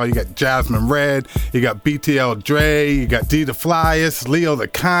list now. You got Jasmine Red, you got BTL Dre, you got D the Flyers, Leo the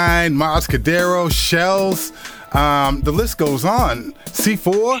Kind, Mars Cadero, Shells. The list goes on.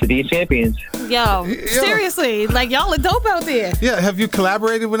 C4. City of Champions. Yo, seriously, like, y'all are dope out there. Yeah, have you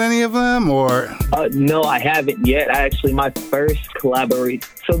collaborated with any of them, or? No, I haven't yet. My first collaboration.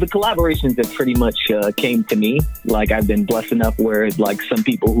 So the collaborations that pretty much came to me. Like, I've been blessed enough where, like, some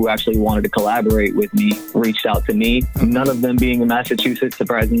people who actually wanted to collaborate with me reached out to me. None of them being in Massachusetts,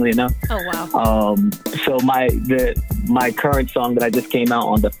 surprisingly enough. Oh wow. So my current song that I just came out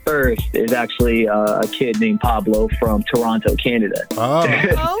on the 1st is actually a kid named Pablo from Toronto, Canada.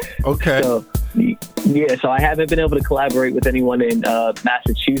 Oh, okay. So, yeah, so I haven't been able to collaborate with anyone in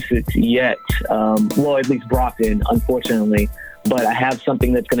Massachusetts yet. Well, at least Brockton, unfortunately. But I have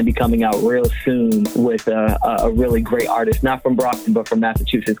something that's going to be coming out real soon with a really great artist, not from Brockton, but from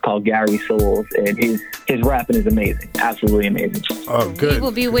Massachusetts, called Gary Souls. And his rapping is amazing. Absolutely amazing. Oh, good. We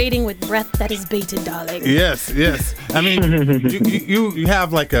will be waiting with breath that is bated, darling. Yes. I mean, you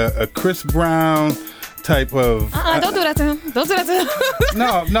have like a Chris Brown type of... don't do that to him. Don't do that to him.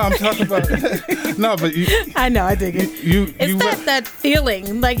 No, I'm talking about... No, but you... I know, I dig it. It's that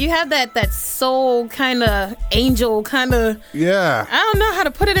feeling. Like, you have that soul kind of angel kind of... Yeah. I don't know how to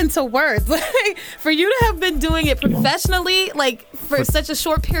put it into words. Like, for you to have been doing it professionally, like, for such a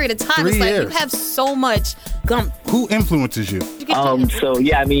short period of time, it's like you have so much gum. Who influences you? So,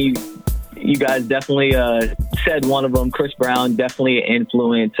 yeah, I mean... You guys definitely said one of them. Chris Brown, definitely an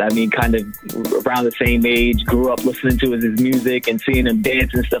influence. I mean, kind of around the same age, grew up listening to his music and seeing him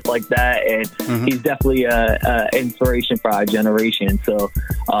dance and stuff like that. And he's definitely an inspiration for our generation. So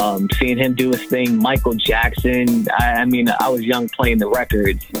seeing him do his thing, Michael Jackson, I mean, I was young playing the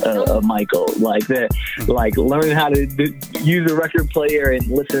records of Michael. Like learning how to use a record player and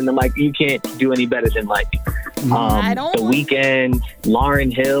listen to Mike. You can't do any better than Mike. The Weeknd,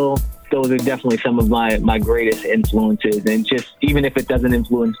 Lauryn Hill. Those are definitely some of my greatest influences. And just, even if it doesn't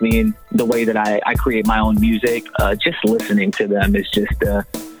influence me in the way that I create my own music, just listening to them is just,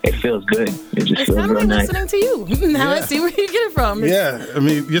 it feels good. It just feels real nice. Listening to you. Now I see where you get it from. Yeah, I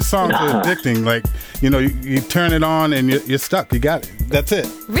mean, your songs are addicting. Like, you turn it on and you're stuck. You got it. That's it.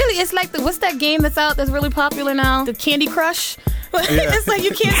 Really, it's like, what's that game that's out that's really popular now? The Candy Crush? It's like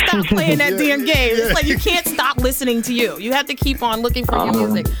you can't stop playing that damn game. It's like you can't stop listening to you. You have to keep on looking for your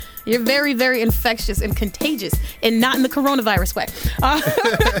music. You're very, very infectious and contagious, and not in the coronavirus way.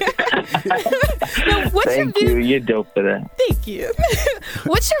 Now, what's Thank your view? you. You're dope for that. Thank you.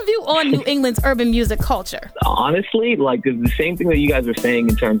 What's your view on New England's urban music culture? Honestly, like the same thing that you guys were saying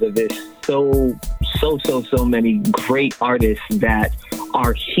in terms of this, so many great artists that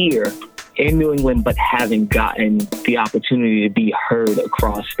are here in New England but haven't gotten the opportunity to be heard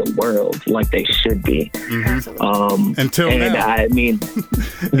across the world like they should be. Until and now. I mean,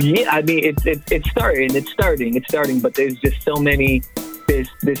 it's starting, but there's just so many.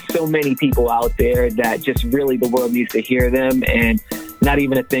 There's so many people out there that just really the world needs to hear them, and not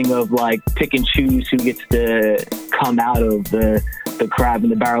even a thing of like pick and choose who gets to come out of the crab in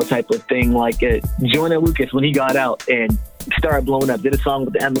the barrel type of thing. Like Joyner Lucas, when he got out and started blowing up, did a song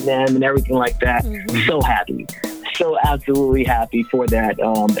with Eminem and everything like that. So happy. So absolutely happy for that.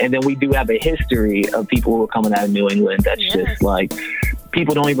 And then we do have a history of people who are coming out of New England that's just like,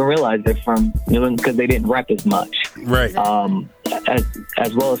 people don't even realize they're from New England because they didn't rep as much. Right.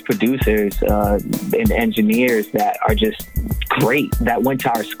 As well as producers and engineers that are just great, that went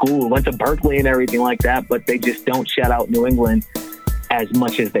to our school, went to Berkeley and everything like that, but they just don't shout out New England as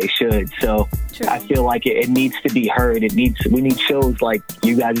much as they should. So I feel like it needs to be heard. We need shows like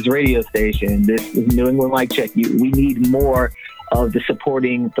you guys' radio station, this New England Mic Check. We need more of the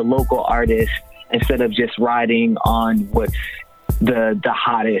supporting the local artists instead of just riding on what's the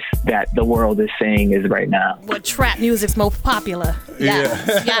hottest that the world is saying is right now. What trap music's most popular?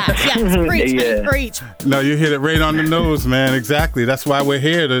 Yes. Preach. No, you hit it right on the nose, man. Exactly. That's why we're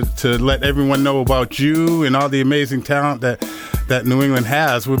here to let everyone know about you and all the amazing talent that New England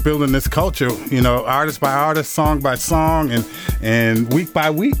has. We're building this culture, artist by artist, song by song, and week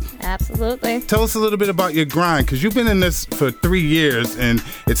by week. Absolutely. Tell us a little bit about your grind, because you've been in this for 3 years, and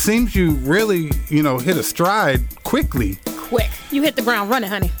it seems you really, hit a stride quickly. Quick. You hit the ground running,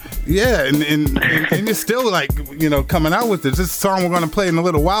 honey. Yeah, and you're still like, coming out with this. This song we're going to play in a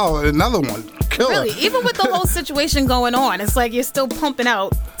little while, another one. Killer. Really, even with the whole situation going on, it's like you're still pumping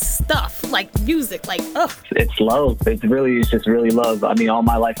out stuff, like music, like, ugh. It's love. It's just really love. I mean, all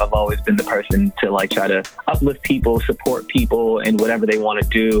my life I've always been the person to like try to uplift people, support people in whatever they want to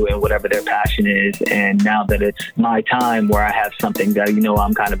do and whatever their passion is. And now that it's my time where I have something that,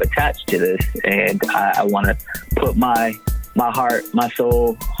 I'm kind of attached to this, and I want to put my heart, my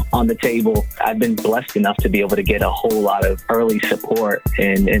soul on the table. I've been blessed enough to be able to get a whole lot of early support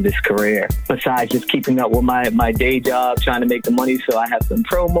in this career. Besides just keeping up with my day job, trying to make the money so I have some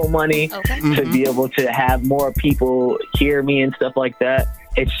promo money to be able to have more people hear me and stuff like that.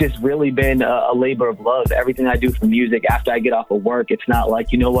 It's just really been a labor of love. Everything I do for music after I get off of work, it's not like,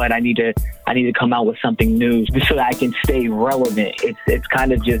 I need to come out with something new so that I can stay relevant. It's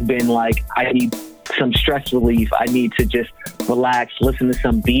kind of just been like, I need some stress relief. I need to just relax, listen to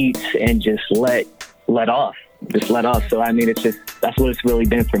some beats, and just let off. So I mean, that's what it's really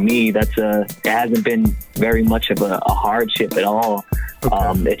been for me. It hasn't been very much of a hardship at all.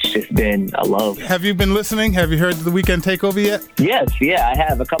 Okay. It's just been a love. Have you been listening? Have you heard the Weekend Takeover yet? Yes, I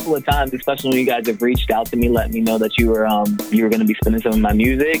have a couple of times, especially when you guys have reached out to me, letting me know that you were going to be spinning some of my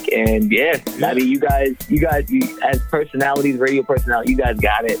music. And I mean, you guys as personalities, radio personalities, you guys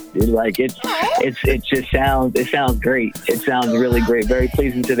got it. It sounds great. It sounds really great, very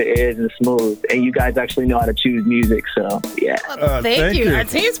pleasing to the ears and smooth. And you guys actually know how to choose music, so yeah. Thank you. Our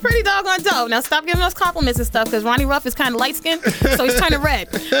team's pretty doggone dope. Now stop giving us compliments and stuff, because Ronnie Ruff is kind of light skinned, so he's turning red.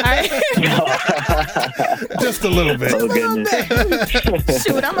 All right? Just a little bit. Oh, goodness.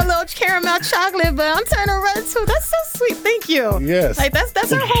 Shoot, I'm a little caramel chocolate, but I'm turning red too. That's so sweet. Thank you. Yes. Like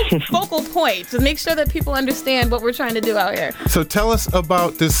that's our whole focal point, to make sure that people understand what we're trying to do out here. So tell us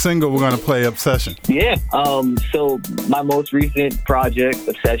about this single we're going to play, Obsession. Yeah. So my most recent project,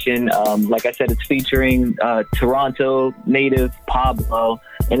 Obsession, like I said, it's featuring Toronto native Pablo,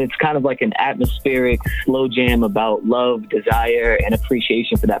 and it's kind of like an atmospheric slow jam about love, desire, and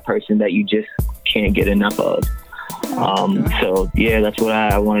appreciation for that person that you just can't get enough of. So yeah, that's what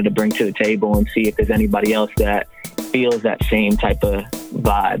I wanted to bring to the table, and see if there's anybody else that feels that same type of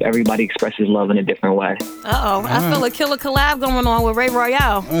vibe. Everybody expresses love in a different way. I feel a killer collab going on with Ray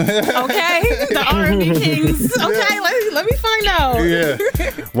Royale. Okay, the R&B Kings. Okay, let me find out. Yeah.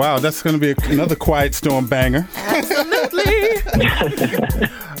 Wow, that's going to be another Quiet Storm banger. Absolutely.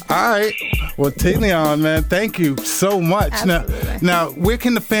 All right. Well, Talion, man, thank you so much. Now, where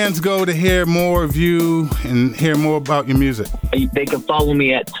can the fans go to hear more of you and hear more about your music? They can follow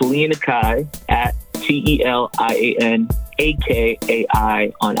me at Talian Akai, at TELIAN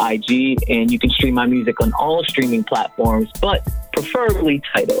AKAI on IG, and you can stream my music on all streaming platforms, but preferably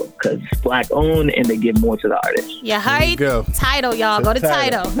Tidal, because it's Black owned and they give more to the artist. Yeah, hurry. Tidal, y'all. Go to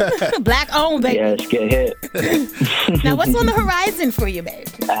Tidal. Black owned, baby. Yes, get hit. Now, what's on the horizon for you, babe?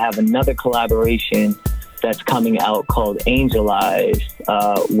 I have another collaboration that's coming out called Angel Eyes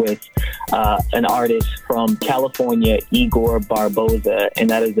with an artist from California, Igor Barboza, and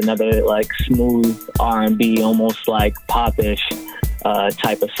that is another like smooth R&B, almost like popish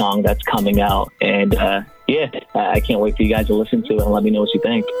type of song that's coming out. And yeah, I can't wait for you guys to listen to it and let me know what you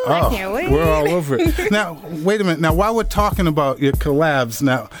think. I can't wait. We're all over it. Now, wait a minute. Now, while we're talking about your collabs,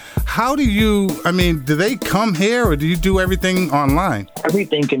 now, how do you, do they come here or do you do everything online?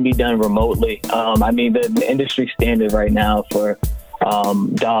 Everything can be done remotely. The industry standard right now for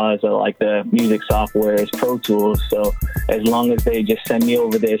DAWs or like the music software is Pro Tools. So as long as they just send me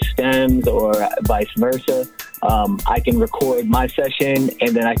over their stems or vice versa, I can record my session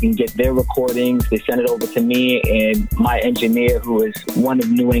and then I can get their recordings. They send it over to me, and my engineer, who is one of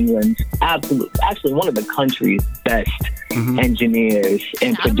New England's actually one of the country's best engineers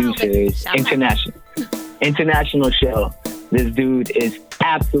and producers, international show. This dude is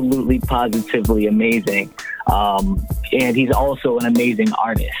absolutely positively amazing. And he's also an amazing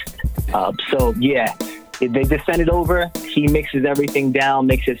artist. So yeah, they just send it over. He mixes everything down,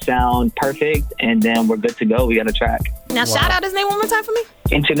 makes it sound perfect, and then we're good to go. We got a track. Now, shout out his name one more time for me.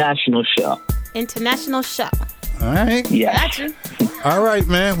 International Show. International Show. All right. Yeah. Gotcha. All right,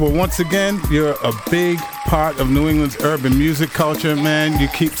 man. Well, once again, you're a big part of New England's urban music culture, man. You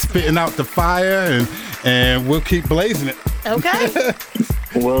keep spitting out the fire, and we'll keep blazing it. Okay.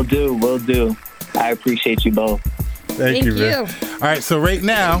 Will do. I appreciate you both. Thank you, man. All right, so right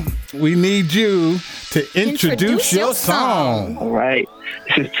now, we need you to introduce your song. All right.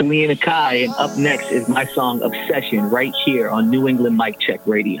 This is Talia Nakai, and up next is my song Obsession right here on New England Mic Check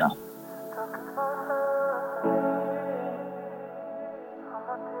Radio.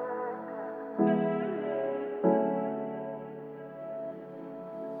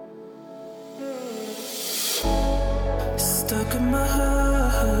 Stuck in my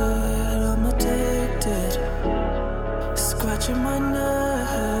head, I'm addicted. Scratching my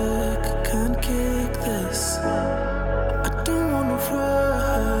neck, I can't kick this. I don't wanna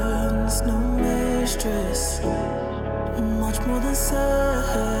run, there's no mistress. Much more than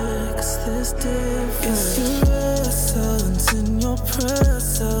sex, there's difference. It's your essence in your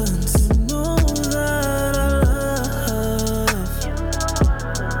presence. You know that I love.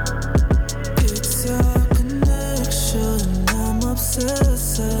 It's a connection, I'm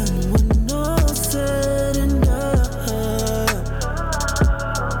obsessing when all said and done.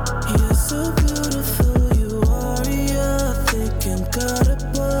 You're so beautiful, you are. You're thinking God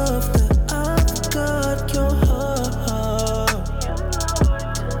above that. I've got your heart.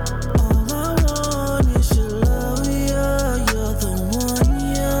 All I want is your love, yeah. You're the one,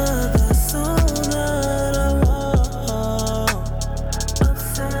 yeah. That's all that I want.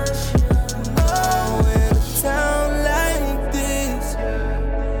 Obsession. Oh, in a town like this,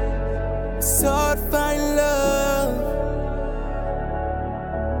 it's hard to find love.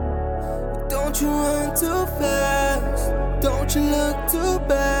 Don't you run too fast, don't you look too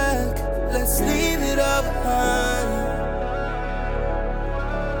back. Let's leave it all behind.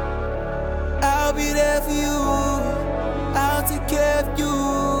 I'll be there for you, I'll take care of you.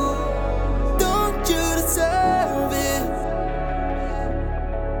 Don't you deserve it?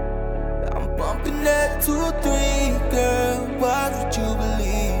 I'm bumping that 2-3, girl. Why would you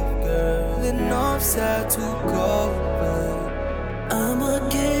believe, girl? The north side to go, but I'ma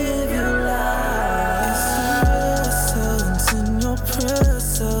give you life. It's your essence in your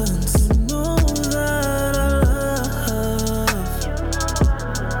presence. You know that I love.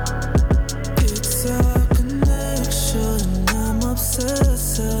 It's a connection, I'm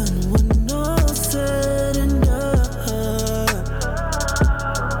obsessing when all said and done.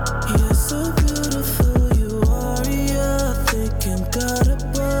 You're so beautiful, you are. You're thinking God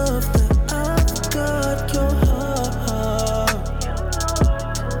above that. I've got your heart.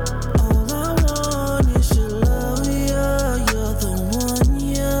 All I want is your love, yeah. You're the one,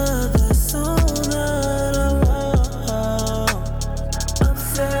 yeah. That's all that I want.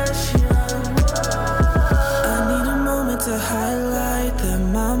 Obsession. I need a moment to highlight that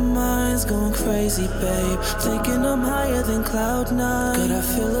my mind's going crazy, babe. Thinking I'm higher than cloud nine. Could I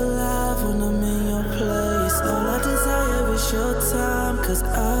feel alive when I'm in your place? All I desire is your time, 'cause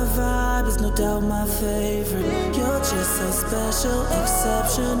our vibe is no doubt my favorite. You're just so special,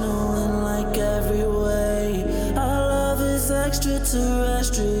 exceptional in like every way. Our love is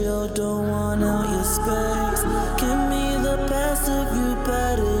extraterrestrial, don't want out your space. Give me the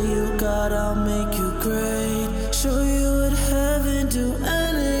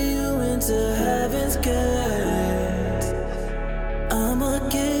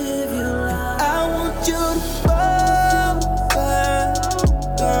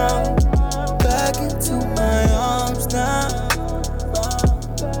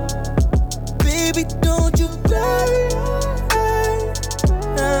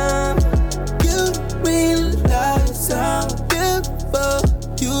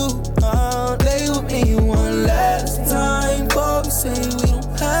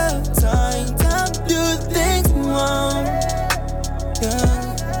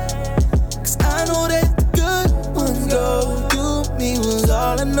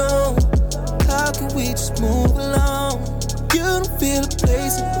I know. How can we just move along? You don't feel a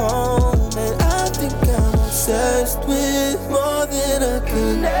place at home, and I think I'm obsessed with more than a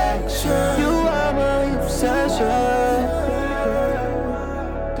connection. You are my obsession.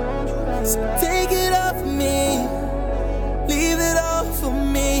 So take it off of me, leave it all for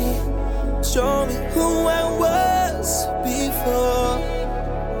me. Show me who I was before.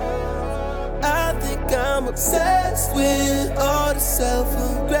 I think I'm obsessed with all the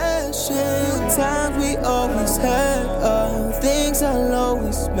self-aggression. Times we always had are things I'll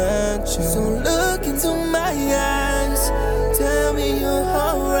always mention. So look into my eyes, tell me you're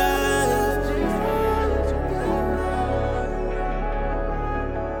alright.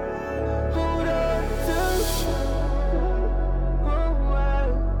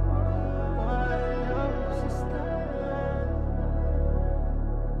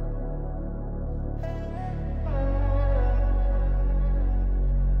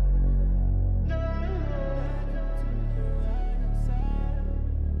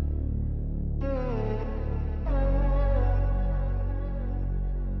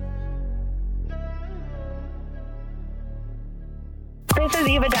 This is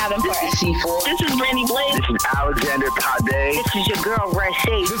Eva Davenport. This is C4. This is Brandy Blake. This is Alexander Pade. This is your girl,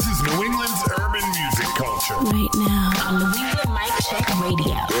 Rashay. This is New England's urban music culture. Right now on New England Mic Check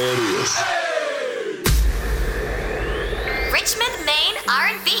Radio. There it is. Richmond, Maine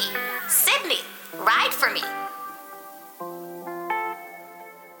R&B. Sydney, Ride For Me.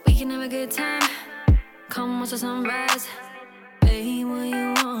 We can have a good time. Come watch the sunrise. Baby, what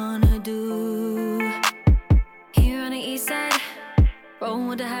you wanna do? Here on the east side, roll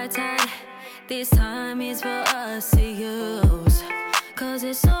with the high tide. This time is for us to use. Cause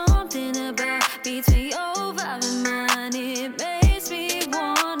there's something about between your vibe and mine. It makes me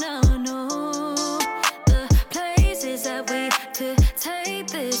wanna know the places that we could take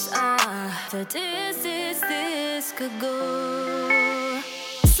this off. The distance this could go.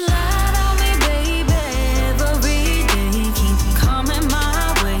 Slide on me, baby, every day. Keep coming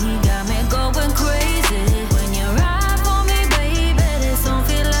my way, got me going crazy. When you ride for me, baby, this don't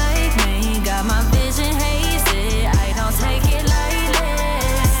feel like me. Got my vision hazy, I don't take it lightly.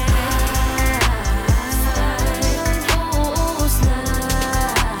 Ooh,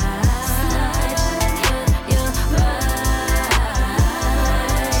 slide, you're right.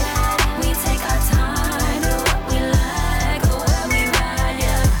 We take our time, do what we like, go where we ride,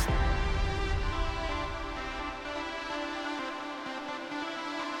 yeah.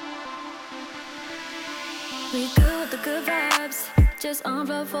 We good with the good vibes, just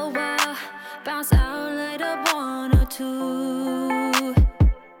unplug for a while. Bounce out later, 1 or 2.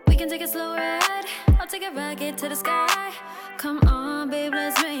 We can take a slow ride, I'll take a rocket to the sky. Come on, babe,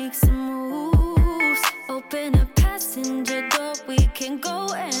 let's make some moves. Open a passenger door, we can go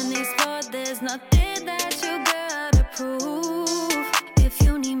and explore. There's nothing that you gotta prove. If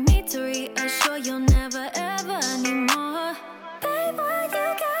you need me to reassure, you'll never ever need more. Babe, what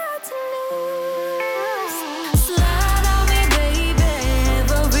you got to lose? Slide on me, baby,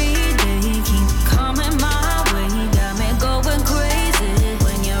 every day. Keep coming my way, got me going crazy.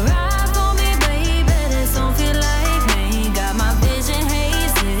 When you ride for me, baby, this don't feel like me. Got my vision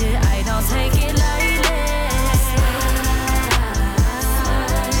hazy, I don't take it lightly.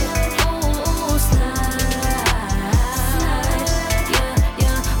 Ooh, slide, you're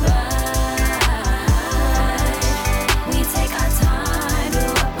right. We take our time, do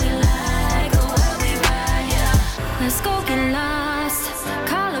what we like, go where we ride, yeah. Let's go get lost,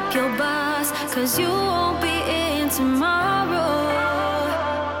 call up your boss, cause you won't be in tomorrow.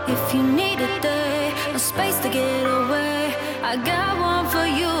 If you need a day, a space to get away, I got one for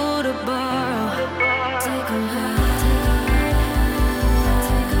you to borrow. Take a ride.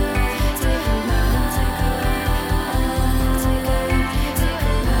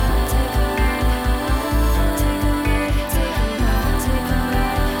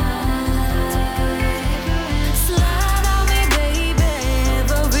 Slide on me, baby,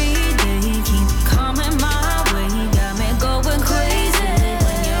 every day. Keep coming my way, got me going crazy.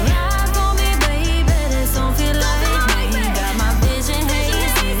 When you ride for me, baby, this don't feel like me. Got my vision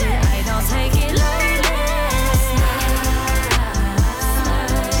hazy, I don't take it lightly.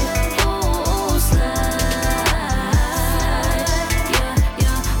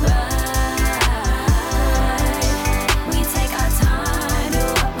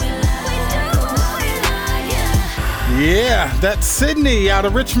 That's Sydney out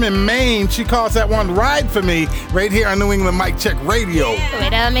of Richmond, Maine. She calls that one Ride For Me right here on New England Mic Check Radio.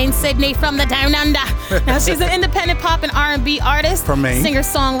 Wait, I mean Sydney from the Down Under. Now, she's an independent pop and R&B artist. From Maine.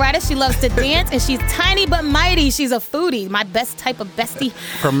 Singer-songwriter. She loves to dance, and she's tiny but mighty. She's a foodie. My best type of bestie.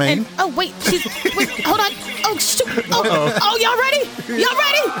 From Maine. And, wait, hold on. Oh, shoot. Oh, y'all ready? Y'all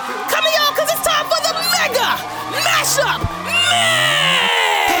ready? Come on, y'all, because it's time for the Mega Mashup Mix!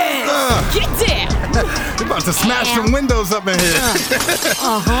 Get down. You're about to smash some windows up in here.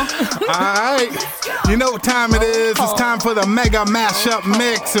 All right. You know what time it is. It's time for the Mega Mashup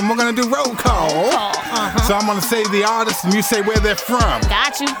Mix, and we're going to do roll call. So I'm going to say the artist, and you say where they're from.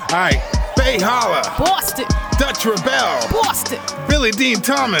 Got you. All right. Faye Holler. Boston. Dutch Rebel. Boston. Billy Dean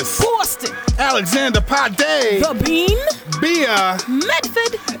Thomas. Boston. Alexander Pade. The Bean. Bia.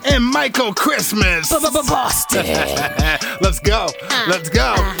 Medford. And Michael Christmas. Boston. Let's go. Let's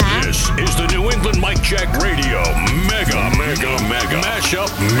go. This is the New England Mic Check Radio Mega Mashup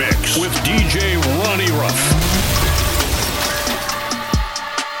Mix with DJ Ronnie Ruff.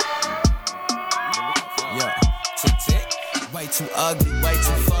 Way too ugly, way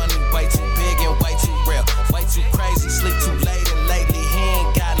too funny, way too big and way too real. Way too crazy, sleep too late and lately he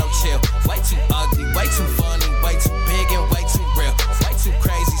ain't got no chill. Way too ugly, way too funny, way too big and way too real. Way too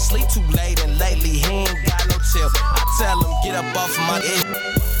crazy, sleep too late and lately he ain't got no chill. I tell him get up off my it,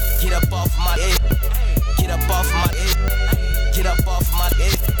 get up off my it, get up off my it, get up off my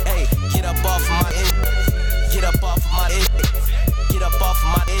it, hey, get up off my it, get up off my it, get up off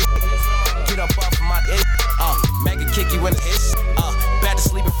my it, get up off my it. Make it kick you in the hiss. Bad to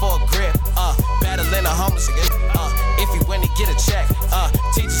sleeping for a grip. Battling a homeless again. If you win, he get a check.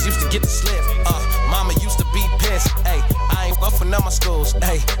 Teachers used to get the slip. Mama used to be pissed. Hey, I ain't up for none of my schools.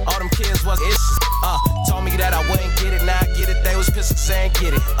 Hey, all them kids was issues. Told me that I wouldn't get it. Now I get it. They was pissed saying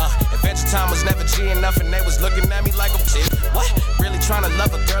get it. Adventure time was never G enough, and they was looking at me like a shit. What? Really trying to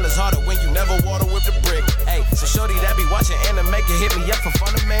love a girl is harder when you never water with the brick. Hey, so shorty that be watching anime can hit me up for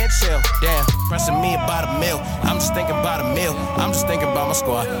fun of man chill. Damn, pressing me about a meal. I'm just thinking about a meal. I'm just thinking about my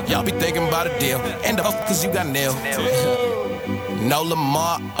squad. Y'all be thinking about a deal. And the cause you got nailed. No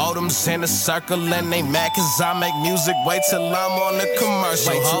Lamar Odom's in a circle and they mad cause I make music. Wait till I'm on the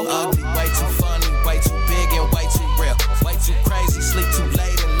commercial. Way too ugly, way too funny, way too big and way too real. Way too crazy, sleep too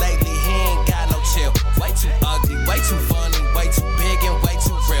late and lately he ain't got no chill. Way too ugly, way too funny, way too big and way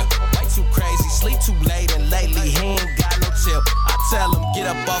too real. Way too crazy, sleep too late and lately he ain't got no chill. I tell him get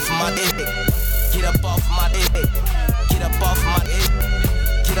up off my it, get up off my it, get up off my it,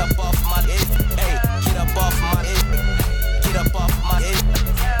 get up off my it, hey, get up off my it, get up off my it,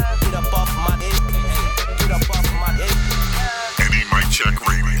 get up off my it, get up off my it. Any Mic Check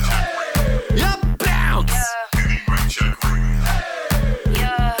Radio. Yup, bounce. Any Mic Check Radio.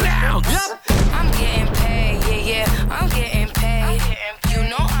 Bounce. Yup. I'm getting paid, yeah, I'm getting paid. You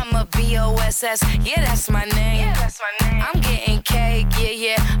know I'm a BOSS, yeah, that's my name. I'm getting cake,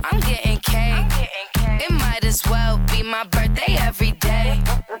 yeah, I'm getting cake. It might as well be my birthday every day.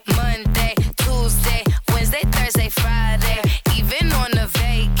 Monday, Tuesday, Wednesday, Thursday, Friday. Even on a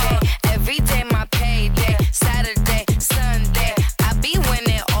vacay, every day my payday. Saturday, Sunday, I be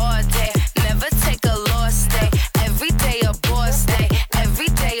winning all day. Never take a lost day. Every day a boss day. Every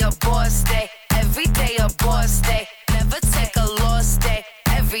day a boss day. Every day a boss day. Never take a lost day.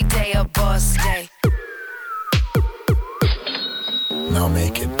 Every day a boss day. Now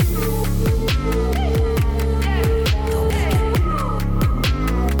make it.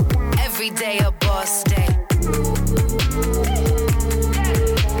 Every day a boss day.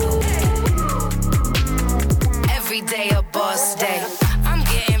 Every day a boss day. I'm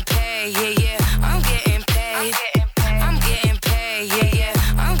getting paid, yeah, I'm getting paid. I'm getting paid, yeah,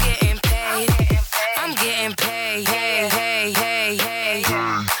 I'm getting paid. I'm getting paid, hey.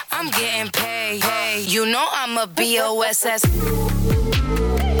 I'm getting paid, hey. You know I'm a BOSS.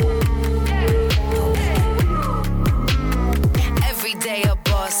 Every day a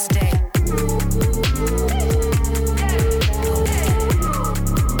boss day.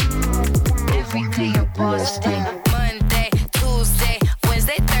 Every day a boss day. Monday, Tuesday,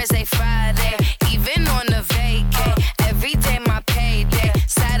 Wednesday, Thursday, Friday. Even on a vacay, every day my payday.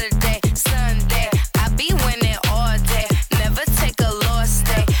 Saturday, Sunday, I be winning all day. Never take a lost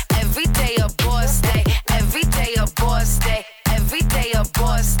day. Every day a boss day. Every day a boss day. Every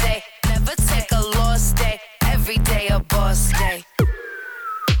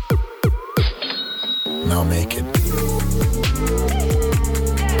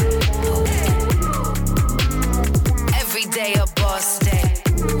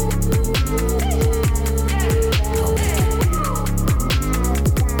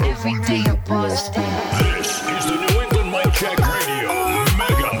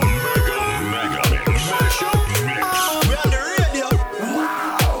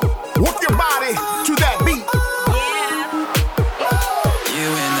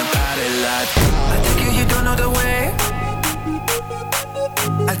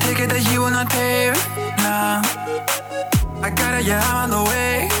I take it that you will not pay. Nah, I got it, yeah, I'm on the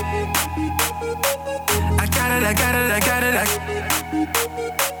way. I got it.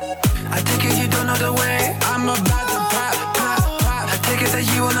 I take it you don't know the way. I'm about to pop. I take it that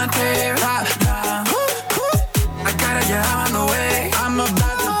you will not pay. Nah, I got it, yeah, I'm on the way. I'm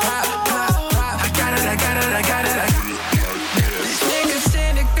about to pop. I got it. These niggas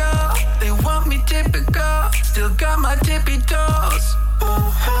cynical, they want me typical. Still got my tippy toes.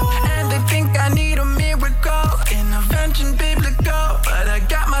 And they think I need a miracle, intervention biblical, but I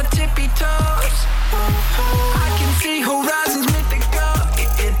got my tippy toes. I can see horizons mythical,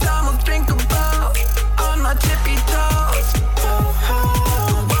 it's almost drinkable on my tippy toes.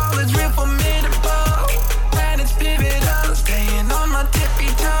 The wall is real formidable, and it's pivotal, staying on my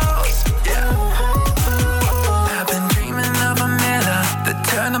tippy toes. Yeah. I've been dreaming of a Miller, the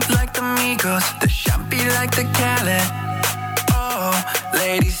turn up like the Migos, the champagne like the Cali.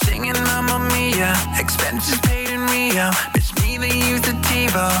 Ladies singing Mamma Mia, expenses paid in Rio. Bitch, me they use the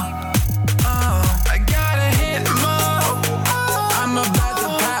TiVo. Oh, I gotta hit more. I'm about to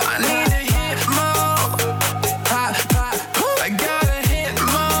pop. I need to hit more. Pop. I gotta hit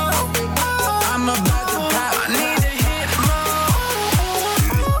more. I'm about to pop. I need to hit more.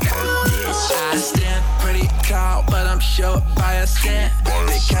 I stand pretty tall, but I'm short by a cent.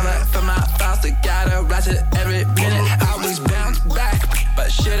 They cover for my files, they gotta rise it every minute. I always bounce back,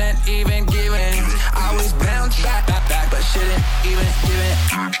 but shouldn't even give in. Always bounce back, but shouldn't even give in.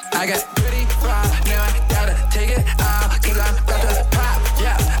 I got pretty raw, now I gotta take it out, cause I'm about to pop,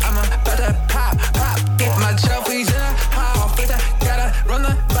 yeah, I'm about to pop. Get my trophies in a hall, first I gotta run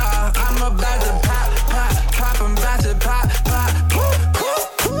the ball. I'm about to pop, I'm about to pop.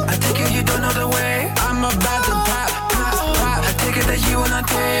 I take it you don't know the way, I'm about to pop. I take it that you will not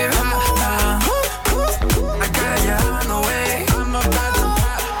pay. I got it, yeah, I'm on the way. I'm about to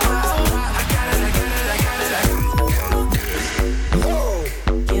pop. I got it.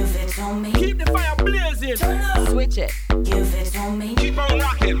 Give it to me. Keep the fire blazing. Switch it. Give it to me. Keep on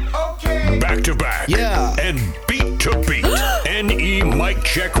rocking. Okay. Back to back. Yeah. And beat to beat. NE Mic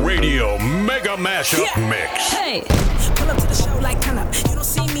Check Radio Mega Mashup Mix. Hey, pull up to the show like turn up. You don't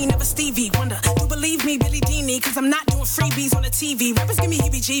see me, never Stevie Wonder. You believe me, Billy Deanie, cause I'm not doing freebies on the TV. Rappers give me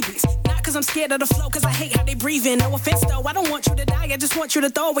heebie-jeebies. Not cause I'm scared of the flow, cause I hate how they breathe in. No offense though, I don't want you to die. I just want you to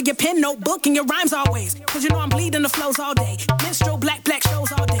throw away your pen, notebook, and your rhymes always. Cause you know I'm bleeding the flows all day. Minstrel, black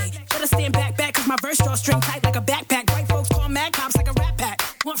shows all day. Better stand back, cause my verse drawstring tight like a backpack. White folks call mad cops like a rap pack.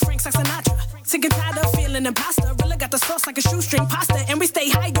 Want Frank Sinatra. Sick and tired of feeling imposter. Really got the sauce like a shoestring pasta. And we stay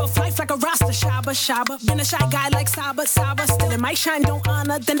high, off life like a roster. Shabba. Been a shy guy like Saba. Still in my shine, don't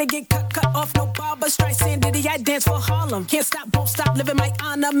honor. Then they get cut off, no barber. Streisand, Diddy, I dance for Harlem. Can't stop, won't stop, living my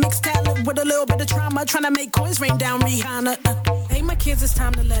honor. Mixed talent with a little bit of trauma. Trying to make coins rain down Rihanna. Hey, my kids, it's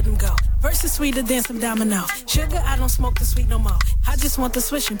time to let them go. Versus sweeter than some domino. Sugar, I don't smoke the sweet no more. I just want the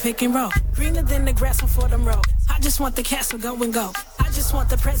swish and pick and roll. Greener than the grass on Fordham Road. I just want the castle go and go. I just want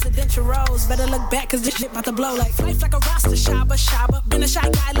the presidential rose. Better look back, cause this shit about to blow like life like a roster. Shabba. Been a shy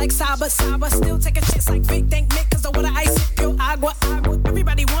guy like Saba. Still take a chance like Big Thank Mick, cause the water ice it, pure agua.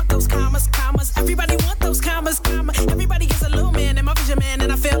 Everybody want those commas. Everybody want those commas. Everybody is a little man and my vision man,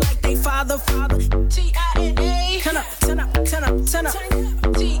 and I feel like they father. T-I-N-A. Turn up. T-I-N-A.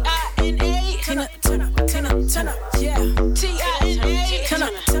 Turn up. Yeah. T-I-N-A. Turn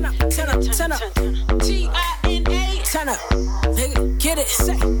up. T-I-N-A. Turn up. Nigga, get it.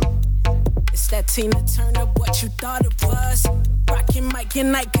 Say. It's that Tina Turner, what you thought it was. Rockin' Mike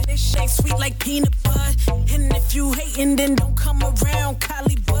and Ike, this shit sweet like peanut butter. And if you hatin', then don't come around.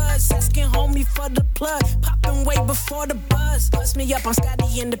 Collie Buzz, asking homie for the plug. Poppin' way before the buzz. Buzz me up, I'm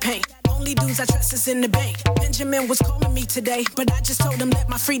Scotty in the paint. Only dudes I trust is in the bank. Benjamin was calling me today, but I just told him let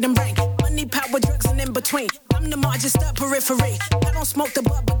my freedom ring. Money, power, drugs, and in between. I'm the margin, the periphery. I don't smoke the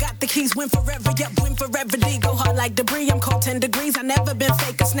bud, but got the keys. Win forever, yep, win forever. D go hard like debris. I'm cold 10 degrees. I never been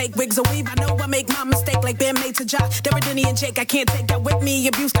fake. A snake, wigs, a weave. I know I make my mistake like Ben made to Josh. Derek, Denny, and Jake. I can't take that with me.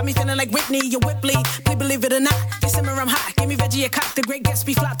 Abuse got me feeling like Whitney. You Whipley. Please believe it or not. They simmer, I'm hot. Give me Reggie a cock. The great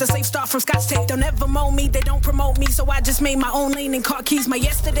Gatsby flop. The safe star from Scotch Tape. Don't ever mold me. They don't promote me. So I just made my own lane and car keys. My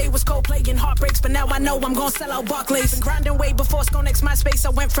yesterday was Coldplay and heartbreaks, but now I know I'm gonna sell out Barclays. Been grinding way before Skonex MySpace. I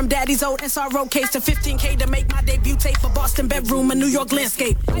went from daddy's old SRO case to 15K to make my debut tape for Boston bedroom, a New York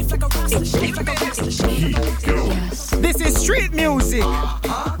landscape. Life like a roster. This is street music.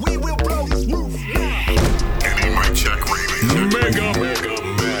 We will blow this roof. NE Mic Check Radio. Mega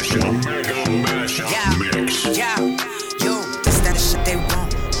mashup mix. Yeah, yo, this that shit they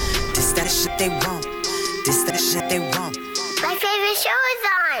want. This that shit they want. This that shit they want. My favorite show is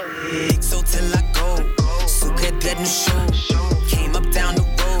on. So till I go, so good, new show. Came up down the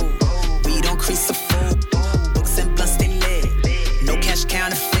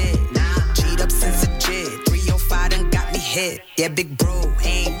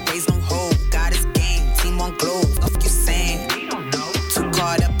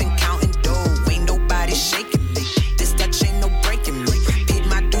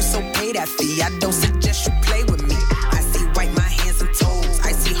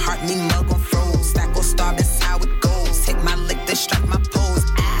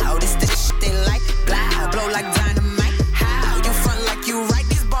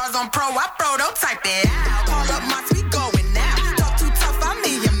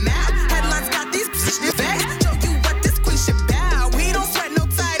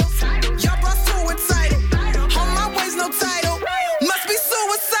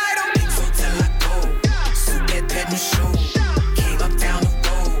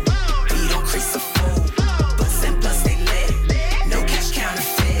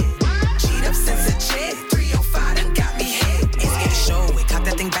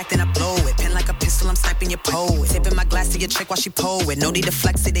your chick while she pull it. No need to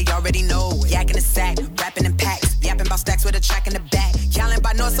flex it, they already know it. Yak in the sack, rapping in packs. Yapping about stacks with a track in the back. Yelling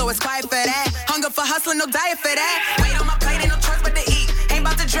by north, so it's quiet for that. Hunger for hustling, no diet for that. Weight on my plate, ain't no choice but to eat. Ain't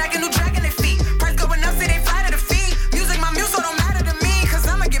about to drag a new dragon their feet. Price going up, say they fly to the feet. Music, my muse, so don't matter to me, cause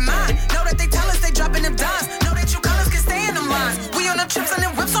I'ma get mine. Know that they tell us they dropping them dimes. Know that you colors can stay in them lines. We on them trips and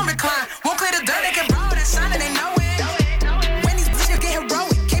them whips on recline. Won't clear the dirt, they can borrow that shine and they know it. When these bitches get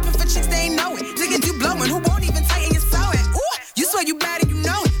heroic, caping for chicks, they ain't know it. Niggas you blowing, who won't even tighten your sewing. Ooh, you swear you bad and you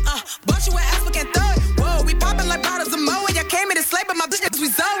know it. Bunch you an ass, but can't throw it. Whoa, we popping like bottles of Moe. Y'all came in to slay, but my bitches we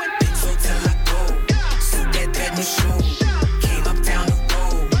sewing. So till I go, suit that new shoe. Came up down the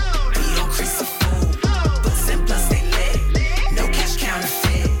road, beat on Chris a fool. Books and plus they lit, no cash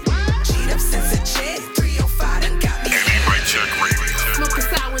counterfeit. Cheat up since a jet, 305 done got me. Mic check radio. Smoke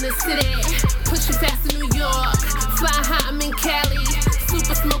us out in the city, push you fast to New York. Fly high, I'm in Cali,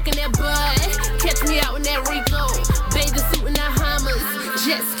 super smoking that bud. Catch me out in that Rico, bathing suit in that Hammers.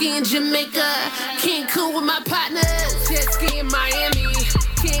 Jet ski in Jamaica, Cancun with my partners. Jet ski in Miami,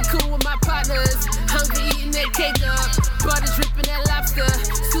 Cancun with my partners. Hungry eating that cake up, butter dripping that lobster.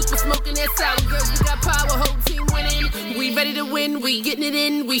 Super smoking that sour girl, we got power, whole team winning. We ready to win, we getting it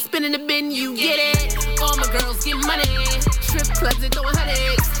in, we spinning the bin, you get it. All my girls get money, strip clubs they throwing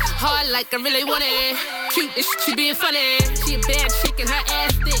hundreds. Hard like I really want it, cute as she being funny. She a bad chick and her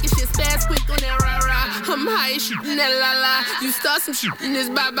ass thick, and she spaz quick on that rah-rah. I'm high as shit in that la-la, you start some shit in this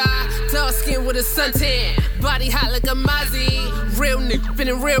bye-bye. Dark skin with a suntan, body hot like a Mozzie. Real nigga,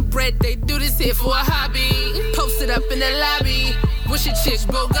 spinning real bread, they do this here for a hobby. Posted up in the lobby, wish a chick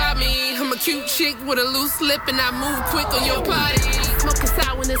Bo got me. I'm a cute chick with a loose lip and I move quick on your party. Smoke us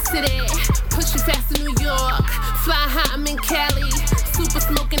out in the city, push you fast to New York. Fly high, I'm in Cali, super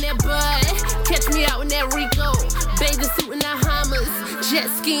smoking that bud. Catch me out in that Rico, bathing suit in that Hammers. Jet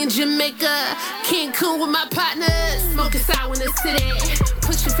ski in Jamaica, Cancun with my partners. Smoke us out in the city,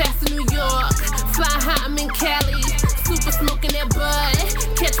 push you fast to New York. Fly high, I'm in Cali, super smoking that bud.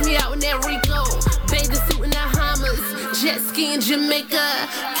 Catch me out in that Rico, bathing suit in that Hammers. Jet ski in Jamaica,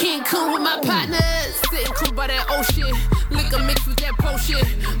 Cancun with my partners. Sitting cool by that ocean, liquor mixed with that potion.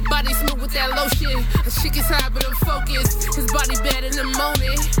 Body smooth with that lotion. The chick is high but I'm focused. His body bad in the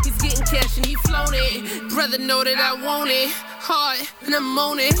morning. He's getting cash and he flown it. Brother know that I want it. Hard and I'm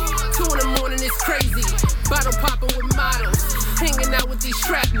on it. 2 in the morning is crazy. Bottle popping with models. Hanging out with these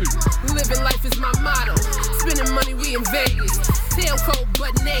trappers. Living life is my motto. Spending money, we in Vegas. Tail cold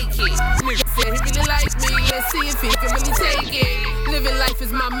but naked. Nigga said he really likes me. Let's see if he can really take it. Living life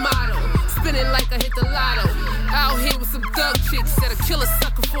is my motto. Spinning like I hit the lotto. Out here with some thug chicks that'll kill a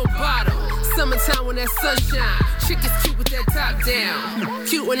sucker for a bottle. Summertime when that sunshine. Chick is cute with that top down.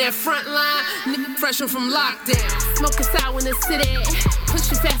 Cute on that front line. Nigga fresh from lockdown. Smoke us out in the city.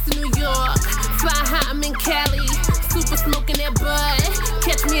 Push you fast to New York. Fly high, I'm in Cali. Super smoking that bud.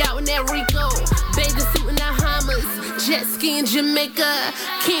 Catch me out in that Rico. Bathing suit in that Hammers. Jet ski in Jamaica.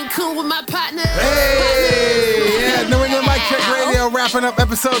 Cancun with my partners. Hey, yeah, New England Mic Check Radio wrapping up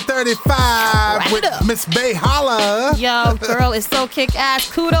episode 35 with Miss Bay Holla. Yo, girl, it's so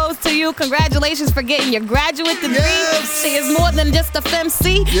kick-ass. Kudos to you. Congratulations for getting your graduate degree. Yes. She is more than just a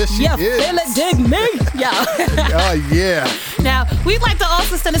FemC. Yes, she you is. feel it, dig me? Yo. Oh, yeah. Now, we'd like to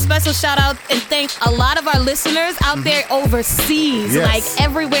also send a special shout out and thank a lot of our listeners out there overseas, Yes. like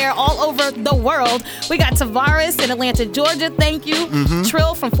everywhere, all over the world. We got Tavares in Atlanta, Georgia. Thank you.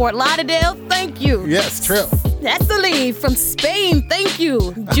 Trill from Fort Lauderdale. Thank you. Yes, Trill. Natalie from Spain, thank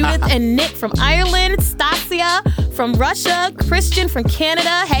you. Judith and Nick from Ireland. Stasia from Russia. Christian from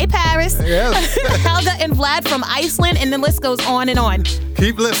Canada. Hey, Paris. Yes. Helga and Vlad from Iceland. And the list goes on and on.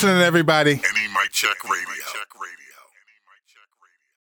 Keep listening, everybody. Any Mic Check Radio.